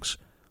savings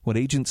when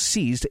agents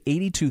seized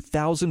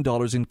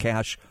 $82,000 in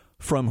cash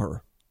from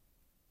her.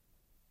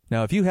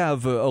 Now, if you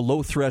have a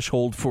low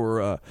threshold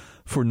for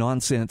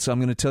nonsense, I'm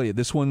going to tell you,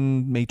 this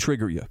one may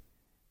trigger you,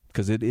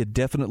 because it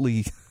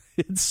definitely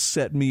it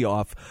set me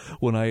off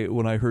when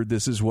I heard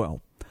this as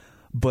well.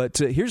 But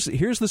here's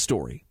the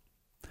story.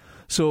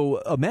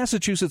 So a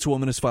Massachusetts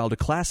woman has filed a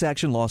class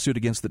action lawsuit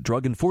against the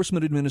Drug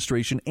Enforcement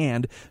Administration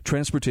and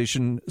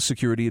Transportation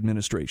Security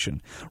Administration.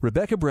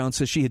 Rebecca Brown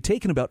says she had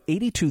taken about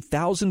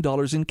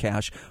 $82,000 in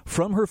cash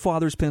from her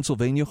father's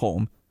Pennsylvania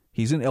home.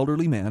 He's an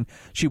elderly man.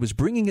 She was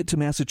bringing it to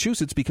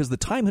Massachusetts because the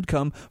time had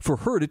come for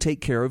her to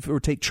take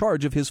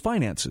charge of his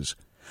finances.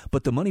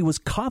 But the money was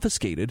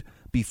confiscated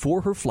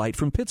before her flight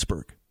from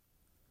Pittsburgh.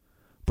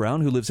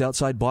 Brown, who lives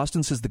outside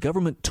Boston, says the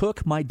government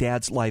took my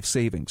dad's life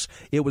savings.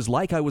 It was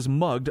like I was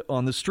mugged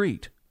on the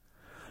street.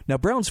 Now,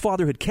 Brown's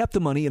father had kept the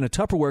money in a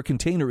Tupperware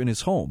container in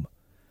his home.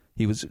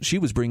 She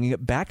was bringing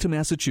it back to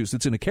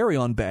Massachusetts in a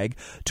carry-on bag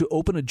to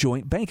open a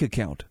joint bank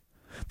account.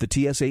 The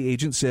TSA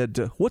agent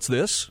said, "What's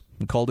this?"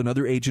 and called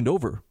another agent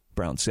over.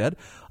 Brown said,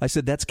 "I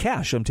said, that's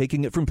cash. I'm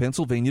taking it from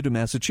Pennsylvania to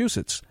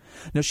Massachusetts."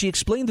 Now, she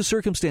explained the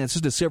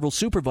circumstances to several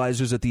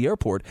supervisors at the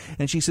airport,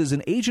 and she says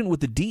an agent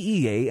with the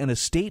DEA and a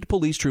state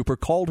police trooper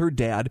called her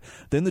dad.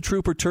 Then the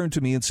trooper turned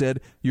to me and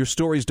said, "Your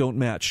stories don't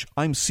match.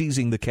 I'm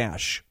seizing the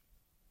cash."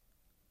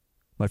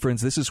 My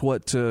friends, this is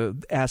what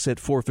asset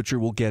forfeiture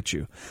will get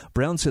you.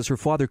 Brown says her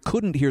father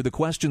couldn't hear the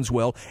questions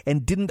well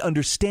and didn't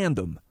understand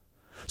them.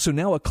 So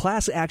now a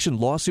class action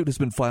lawsuit has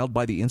been filed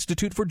by the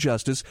Institute for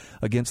Justice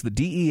against the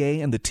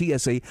DEA and the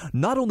TSA,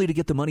 not only to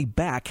get the money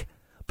back,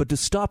 but to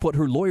stop what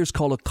her lawyers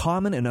call a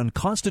common and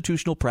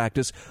unconstitutional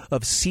practice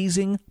of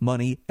seizing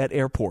money at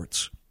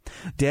airports.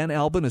 Dan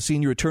Albin, a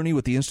senior attorney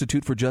with the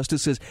Institute for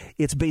Justice, says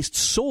it's based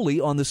solely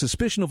on the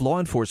suspicion of law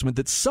enforcement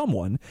that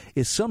someone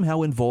is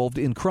somehow involved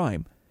in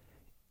crime,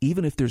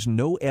 even if there's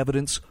no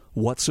evidence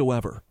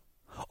whatsoever.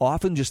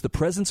 Often just the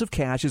presence of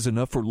cash is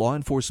enough for law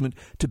enforcement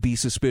to be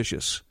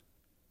suspicious.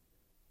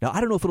 Now, I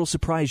don't know if it'll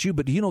surprise you,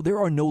 but there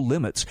are no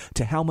limits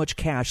to how much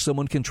cash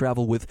someone can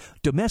travel with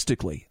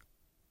domestically.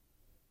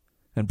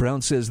 And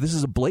Brown says this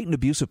is a blatant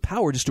abuse of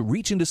power just to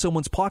reach into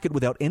someone's pocket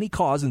without any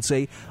cause and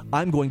say,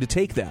 "I'm going to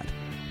take that."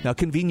 Now,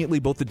 conveniently,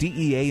 both the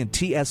DEA and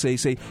TSA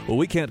say, "Well,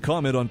 we can't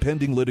comment on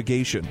pending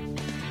litigation."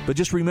 But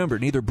just remember,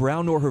 neither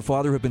Brown nor her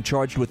father have been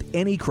charged with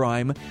any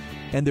crime,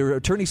 and their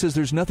attorney says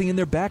there's nothing in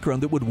their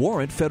background that would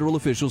warrant federal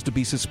officials to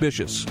be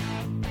suspicious.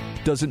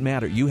 Doesn't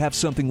matter. You have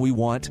something we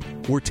want.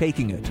 We're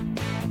taking it.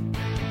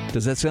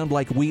 Does that sound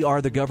like we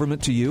are the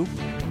government to you?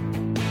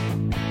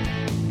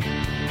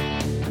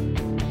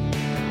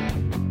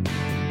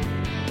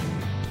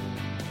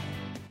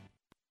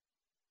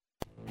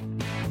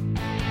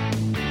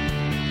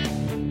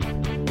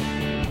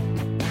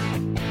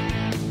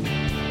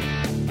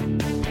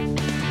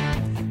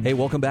 Hey,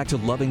 welcome back to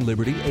Loving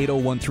Liberty,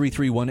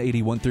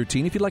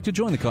 801-331-8113, if you'd like to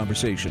join the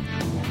conversation.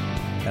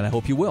 And I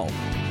hope you will.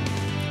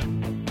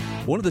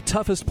 One of the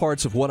toughest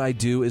parts of what I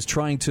do is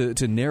trying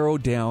to narrow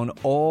down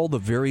all the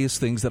various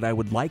things that I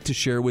would like to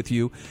share with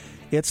you.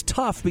 It's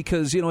tough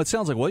because, it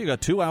sounds like, well, you got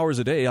 2 hours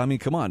a day. I mean,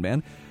 come on,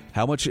 man.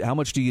 How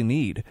much do you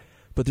need?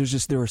 But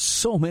there are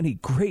so many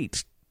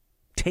great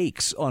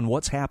takes on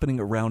what's happening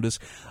around us.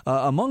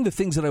 Among the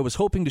things that I was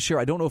hoping to share,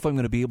 I don't know if I'm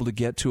going to be able to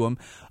get to them.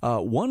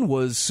 One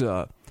was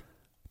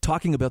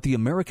talking about the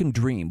American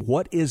dream.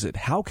 What is it?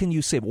 How can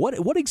you save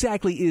it? What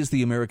exactly is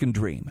the American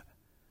dream?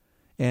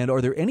 And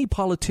are there any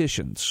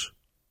politicians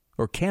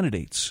or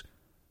candidates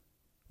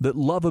that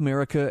love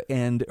America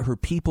and her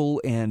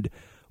people and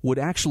would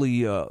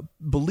actually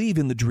believe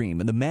in the dream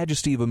and the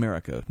majesty of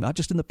America, not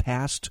just in the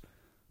past,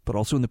 but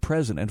also in the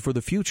present and for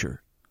the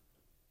future?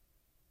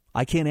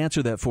 I can't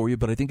answer that for you,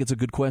 but I think it's a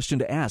good question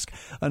to ask.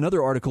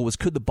 Another article was,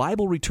 could the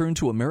Bible return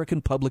to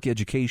American public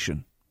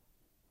education?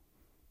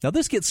 Now,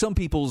 this gets some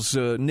people's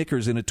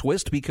knickers in a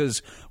twist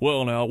because,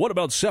 well, now, what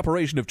about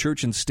separation of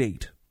church and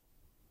state?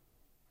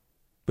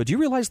 But do you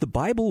realize the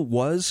Bible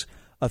was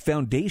a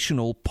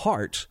foundational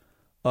part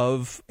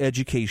of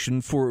education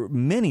for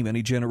many,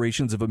 many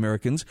generations of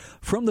Americans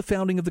from the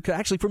founding of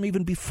actually from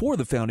even before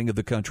the founding of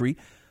the country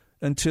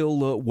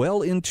until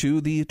well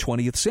into the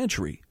 20th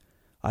century.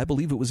 I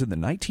believe it was in the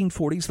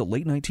 1940s, the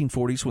late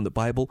 1940s, when the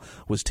Bible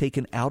was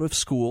taken out of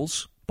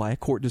schools by a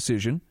court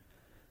decision.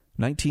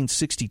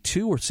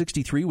 1962 or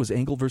 63 was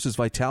Engel versus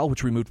Vital,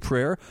 which removed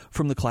prayer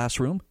from the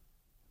classroom.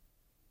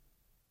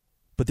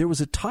 But there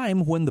was a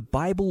time when the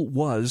Bible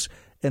was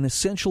an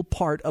essential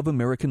part of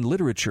American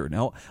literature.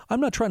 Now, I'm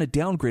not trying to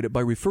downgrade it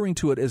by referring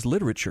to it as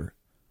literature.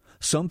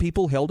 Some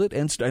people held it,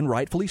 and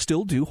rightfully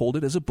still do hold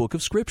it, as a book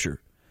of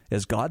Scripture,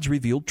 as God's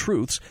revealed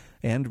truths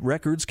and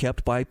records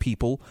kept by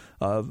people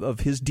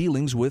of his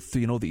dealings with,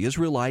 the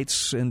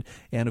Israelites and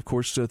of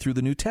course, through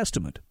the New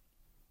Testament.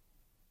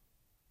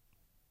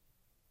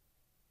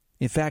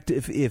 In fact,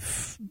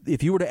 if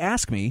you were to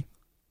ask me,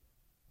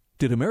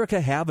 did America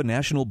have a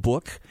national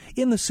book?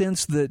 In the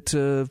sense that,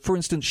 for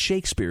instance,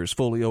 Shakespeare's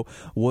folio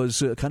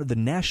was kind of the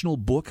national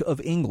book of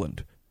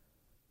England.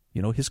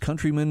 His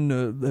countrymen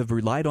have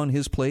relied on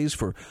his plays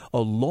for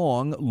a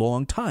long,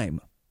 long time.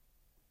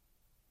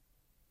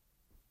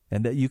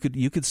 And that you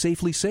could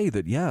safely say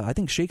that, yeah, I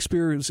think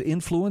Shakespeare's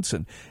influence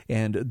and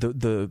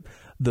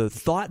the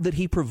thought that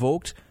he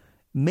provoked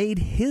made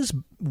his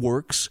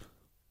works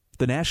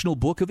the national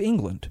book of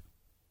England.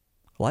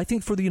 Well, I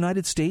think for the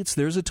United States,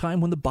 there's a time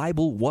when the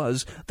Bible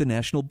was the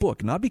national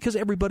book. Not because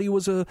everybody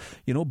was a,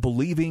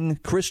 believing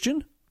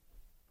Christian,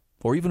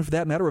 or even for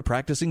that matter, a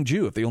practicing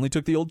Jew, if they only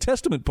took the Old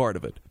Testament part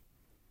of it.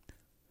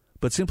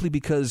 But simply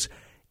because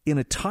in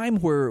a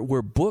time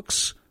where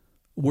books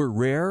were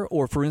rare,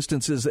 or for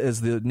instance,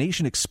 as the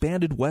nation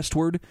expanded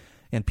westward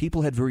and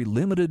people had very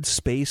limited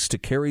space to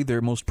carry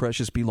their most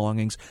precious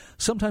belongings,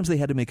 sometimes they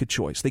had to make a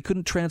choice. They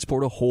couldn't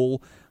transport a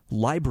whole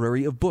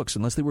library of books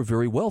unless they were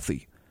very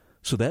wealthy.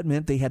 So that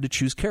meant they had to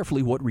choose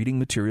carefully what reading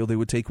material they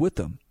would take with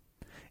them.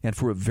 And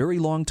for a very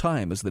long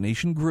time, as the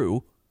nation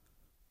grew,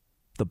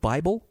 the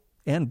Bible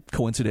and,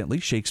 coincidentally,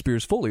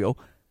 Shakespeare's Folio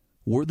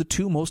were the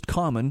two most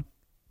common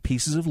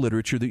pieces of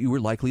literature that you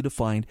were likely to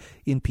find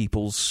in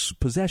people's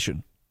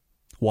possession.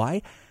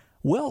 Why?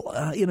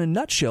 Well, in a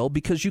nutshell,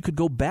 because you could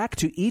go back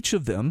to each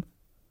of them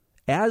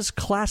as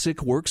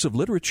classic works of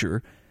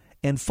literature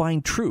and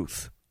find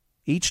truth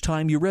each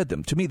time you read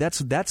them. To me, that's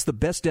the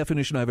best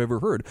definition I've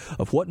ever heard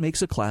of what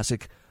makes a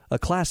classic a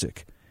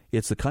classic.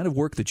 It's the kind of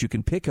work that you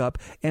can pick up,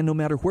 and no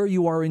matter where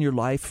you are in your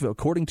life,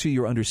 according to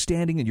your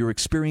understanding and your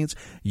experience,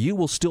 you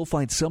will still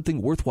find something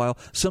worthwhile,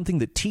 something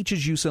that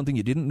teaches you something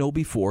you didn't know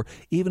before,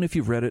 even if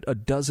you've read it a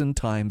dozen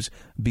times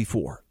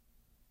before.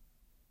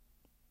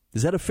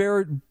 Is that a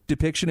fair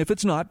depiction? If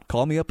it's not,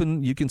 call me up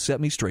and you can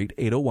set me straight,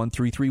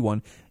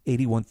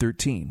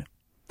 801-331-8113.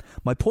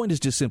 My point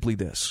is just simply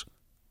this.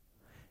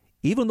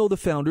 Even though the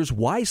founders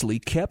wisely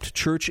kept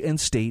church and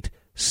state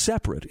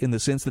separate in the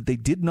sense that they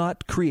did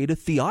not create a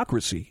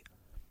theocracy,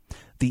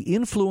 the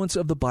influence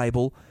of the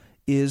Bible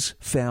is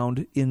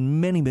found in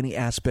many, many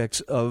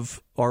aspects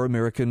of our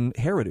American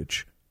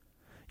heritage.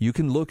 You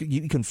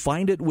can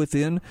find it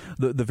within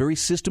the very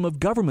system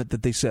of government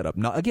that they set up.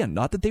 Not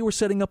that they were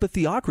setting up a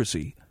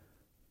theocracy,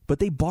 but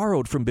they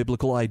borrowed from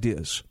biblical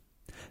ideas.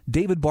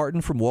 David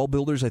Barton from Wall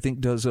Builders, I think,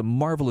 does a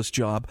marvelous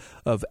job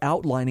of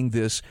outlining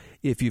this.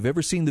 If you've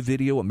ever seen the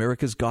video,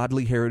 America's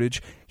Godly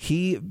Heritage,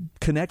 he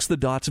connects the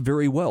dots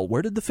very well.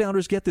 Where did the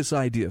founders get this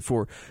idea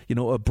for,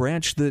 a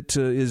branch that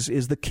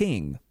is the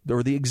king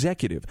or the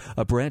executive,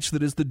 a branch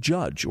that is the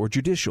judge or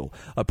judicial,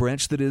 a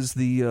branch that is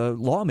the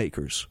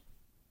lawmakers?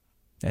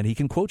 And he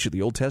can quote you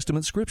the Old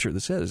Testament scripture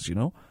that says,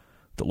 the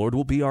Lord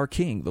will be our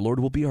king, the Lord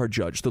will be our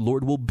judge, the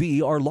Lord will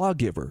be our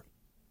lawgiver.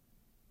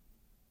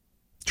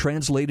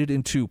 Translated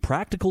into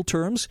practical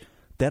terms,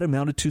 that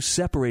amounted to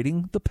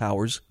separating the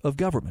powers of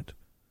government,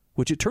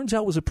 which it turns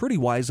out was a pretty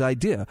wise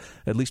idea,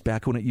 at least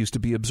back when it used to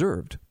be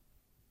observed.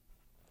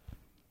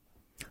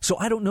 So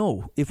I don't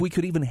know if we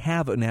could even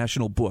have a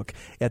national book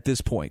at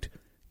this point,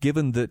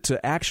 given that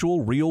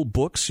actual real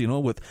books,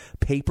 with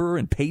paper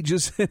and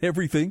pages and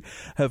everything,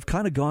 have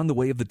kind of gone the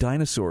way of the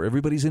dinosaur.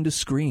 Everybody's into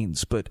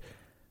screens, but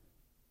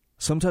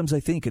sometimes I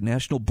think a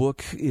national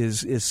book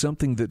is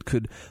something that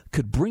could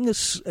bring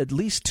us at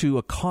least to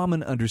a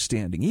common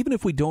understanding. Even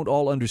if we don't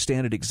all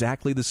understand it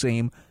exactly the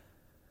same,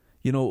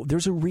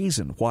 there's a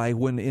reason why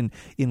when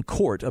in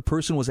court a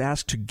person was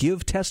asked to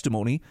give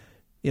testimony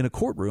in a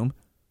courtroom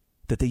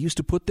that they used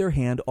to put their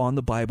hand on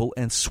the Bible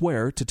and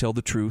swear to tell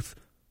the truth,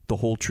 the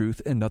whole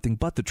truth, and nothing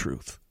but the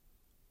truth.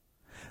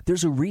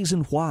 There's a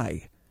reason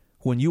why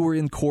when you were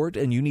in court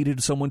and you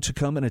needed someone to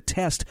come and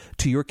attest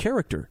to your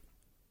character,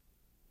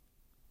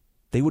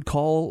 they would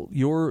call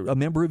a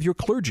member of your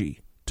clergy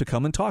to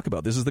come and talk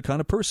about, this is the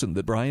kind of person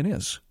that Brian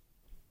is.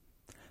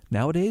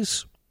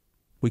 Nowadays,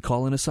 we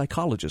call in a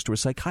psychologist or a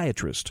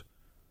psychiatrist,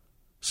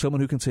 someone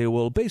who can say,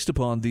 well, based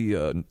upon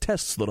the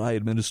tests that I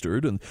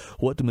administered and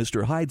what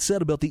Mr. Hyde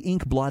said about the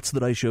ink blots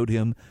that I showed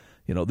him,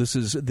 this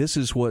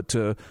is what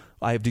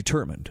I have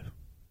determined.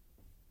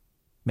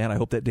 Man, I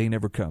hope that day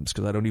never comes,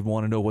 because I don't even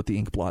want to know what the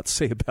ink blots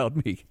say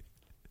about me.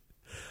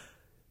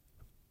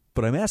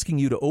 But I'm asking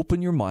you to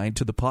open your mind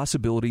to the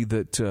possibility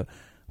that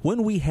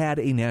when we had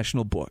a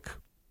national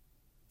book,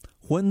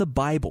 when the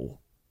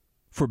Bible,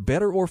 for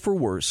better or for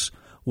worse,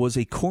 was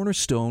a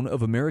cornerstone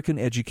of American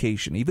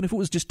education, even if it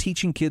was just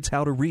teaching kids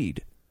how to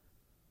read,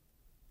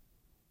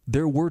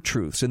 there were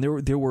truths and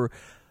there were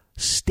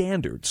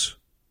standards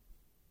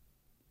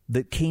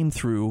that came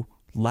through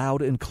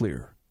loud and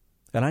clear.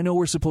 And I know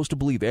we're supposed to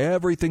believe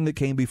everything that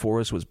came before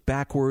us was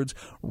backwards,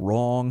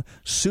 wrong,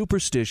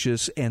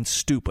 superstitious, and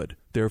stupid.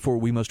 Therefore,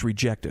 we must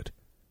reject it.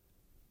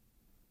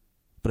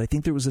 But I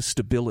think there was a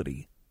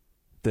stability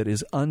that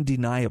is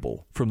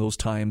undeniable from those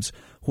times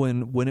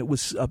when it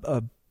was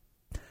a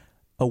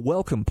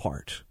welcome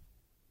part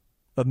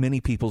of many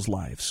people's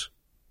lives.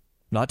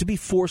 Not to be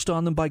forced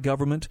on them by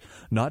government,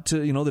 not to,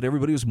 that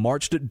everybody was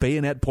marched at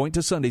bayonet point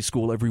to Sunday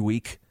school every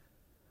week,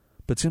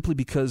 but simply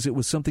because it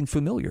was something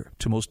familiar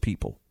to most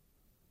people.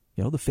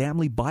 The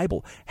family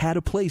Bible had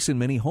a place in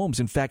many homes.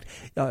 In fact,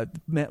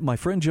 my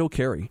friend Joe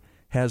Carey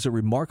has a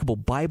remarkable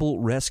Bible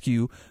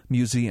Rescue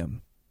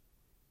Museum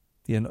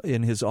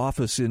in his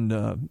office in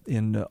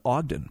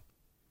Ogden.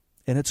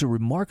 And it's a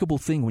remarkable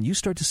thing when you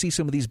start to see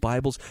some of these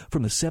Bibles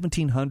from the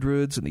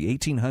 1700s and the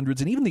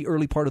 1800s and even the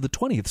early part of the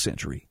 20th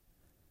century.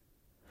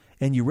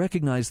 And you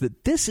recognize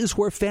that this is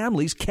where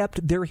families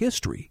kept their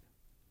history.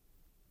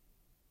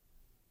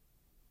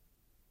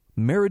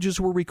 Marriages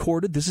were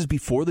recorded. This is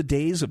before the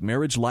days of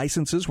marriage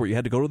licenses where you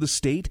had to go to the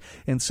state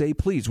and say,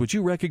 please, would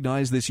you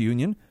recognize this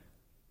union?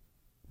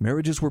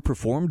 Marriages were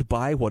performed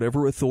by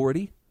whatever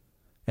authority,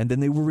 and then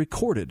they were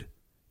recorded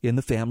in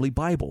the family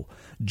Bible.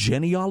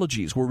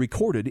 Genealogies were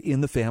recorded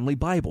in the family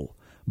Bible.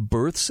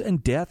 Births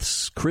and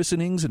deaths,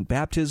 christenings and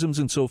baptisms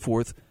and so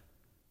forth.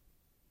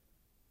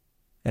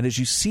 And as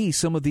you see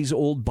some of these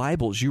old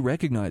Bibles, you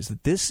recognize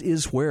that this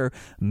is where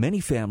many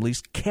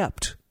families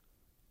kept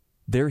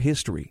their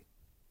history.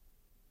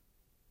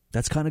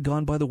 That's kind of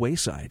gone by the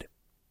wayside.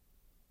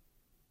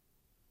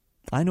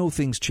 I know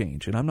things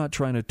change, and I'm not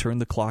trying to turn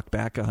the clock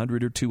back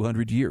 100 or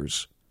 200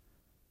 years.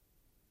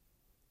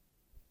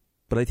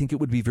 But I think it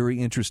would be very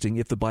interesting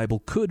if the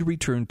Bible could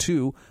return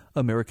to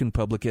American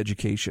public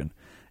education.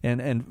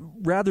 And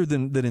rather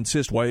than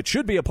insist why it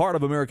should be a part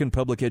of American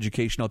public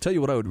education, I'll tell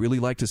you what I would really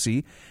like to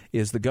see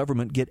is the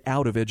government get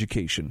out of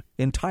education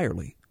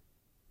entirely.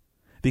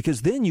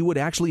 Because then you would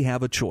actually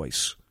have a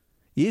choice.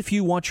 If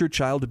you want your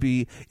child to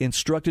be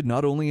instructed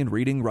not only in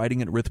reading,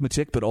 writing, and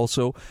arithmetic, but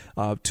also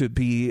to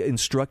be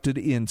instructed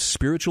in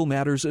spiritual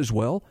matters as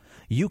well,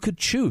 you could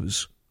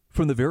choose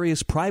from the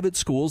various private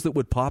schools that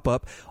would pop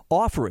up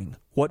offering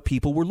what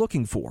people were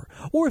looking for.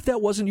 Or if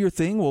that wasn't your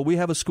thing, well, we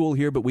have a school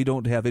here, but we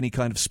don't have any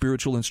kind of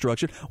spiritual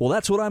instruction. Well,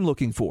 that's what I'm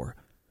looking for.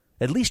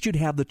 At least you'd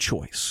have the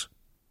choice.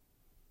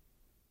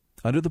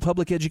 Under the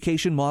public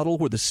education model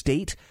where the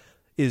state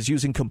is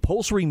using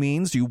compulsory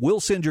means, you will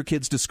send your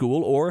kids to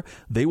school or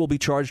they will be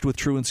charged with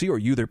truancy, or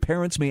you, their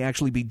parents, may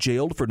actually be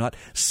jailed for not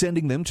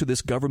sending them to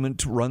this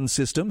government-run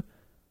system.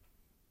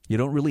 You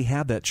don't really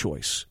have that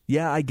choice.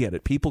 Yeah, I get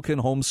it. People can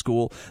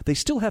homeschool. They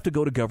still have to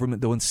go to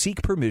government, though, and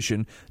seek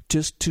permission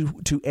just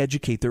to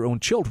educate their own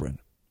children.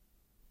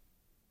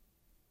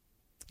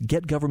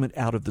 Get government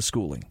out of the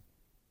schooling.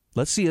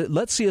 Let's see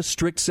a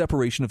strict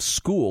separation of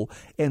school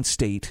and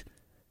state,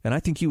 and I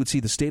think you would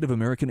see the state of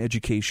American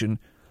education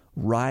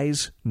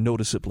rise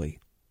noticeably.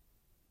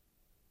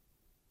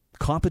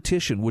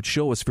 Competition would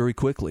show us very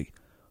quickly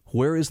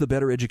where is the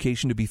better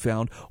education to be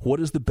found, what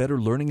is the better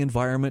learning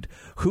environment,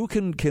 who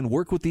can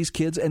work with these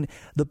kids, and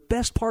the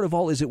best part of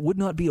all is it would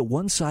not be a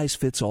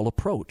one-size-fits-all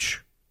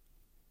approach,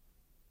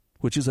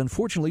 which is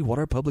unfortunately what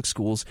our public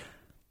schools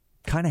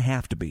kind of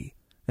have to be.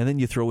 And then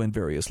you throw in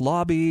various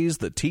lobbies,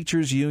 the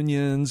teachers'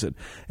 unions,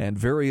 and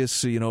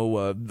various,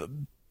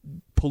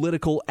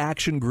 political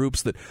action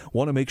groups that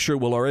want to make sure,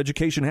 well, our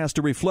education has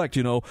to reflect,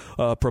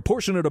 a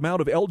proportionate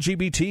amount of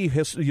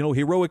LGBT,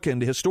 heroic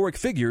and historic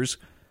figures.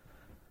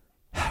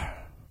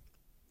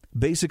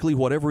 Basically,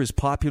 whatever is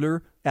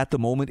popular at the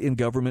moment in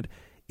government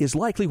is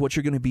likely what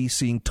you're going to be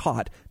seeing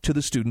taught to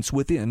the students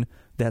within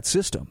that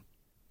system.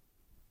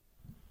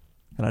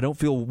 And I don't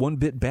feel one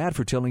bit bad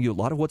for telling you a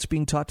lot of what's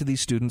being taught to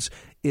these students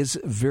is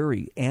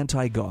very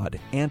anti-God,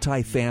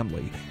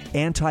 anti-family,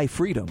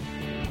 anti-freedom,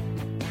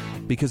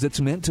 because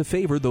it's meant to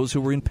favor those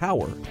who are in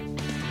power,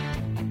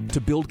 to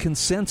build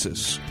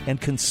consensus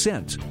and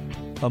consent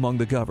among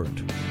the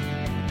governed.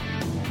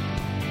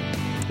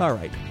 All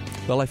right.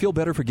 Well, I feel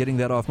better for getting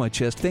that off my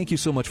chest. Thank you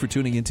so much for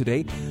tuning in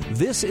today.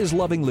 This is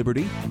Loving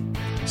Liberty.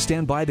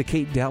 Stand by. The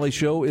Kate Daly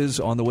Show is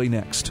on the way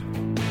next.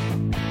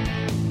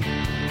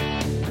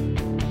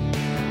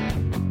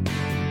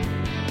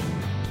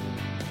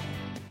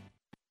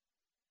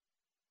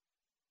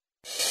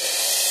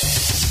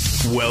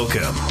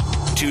 Welcome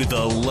to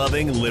the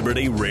Loving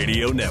Liberty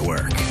Radio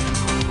Network.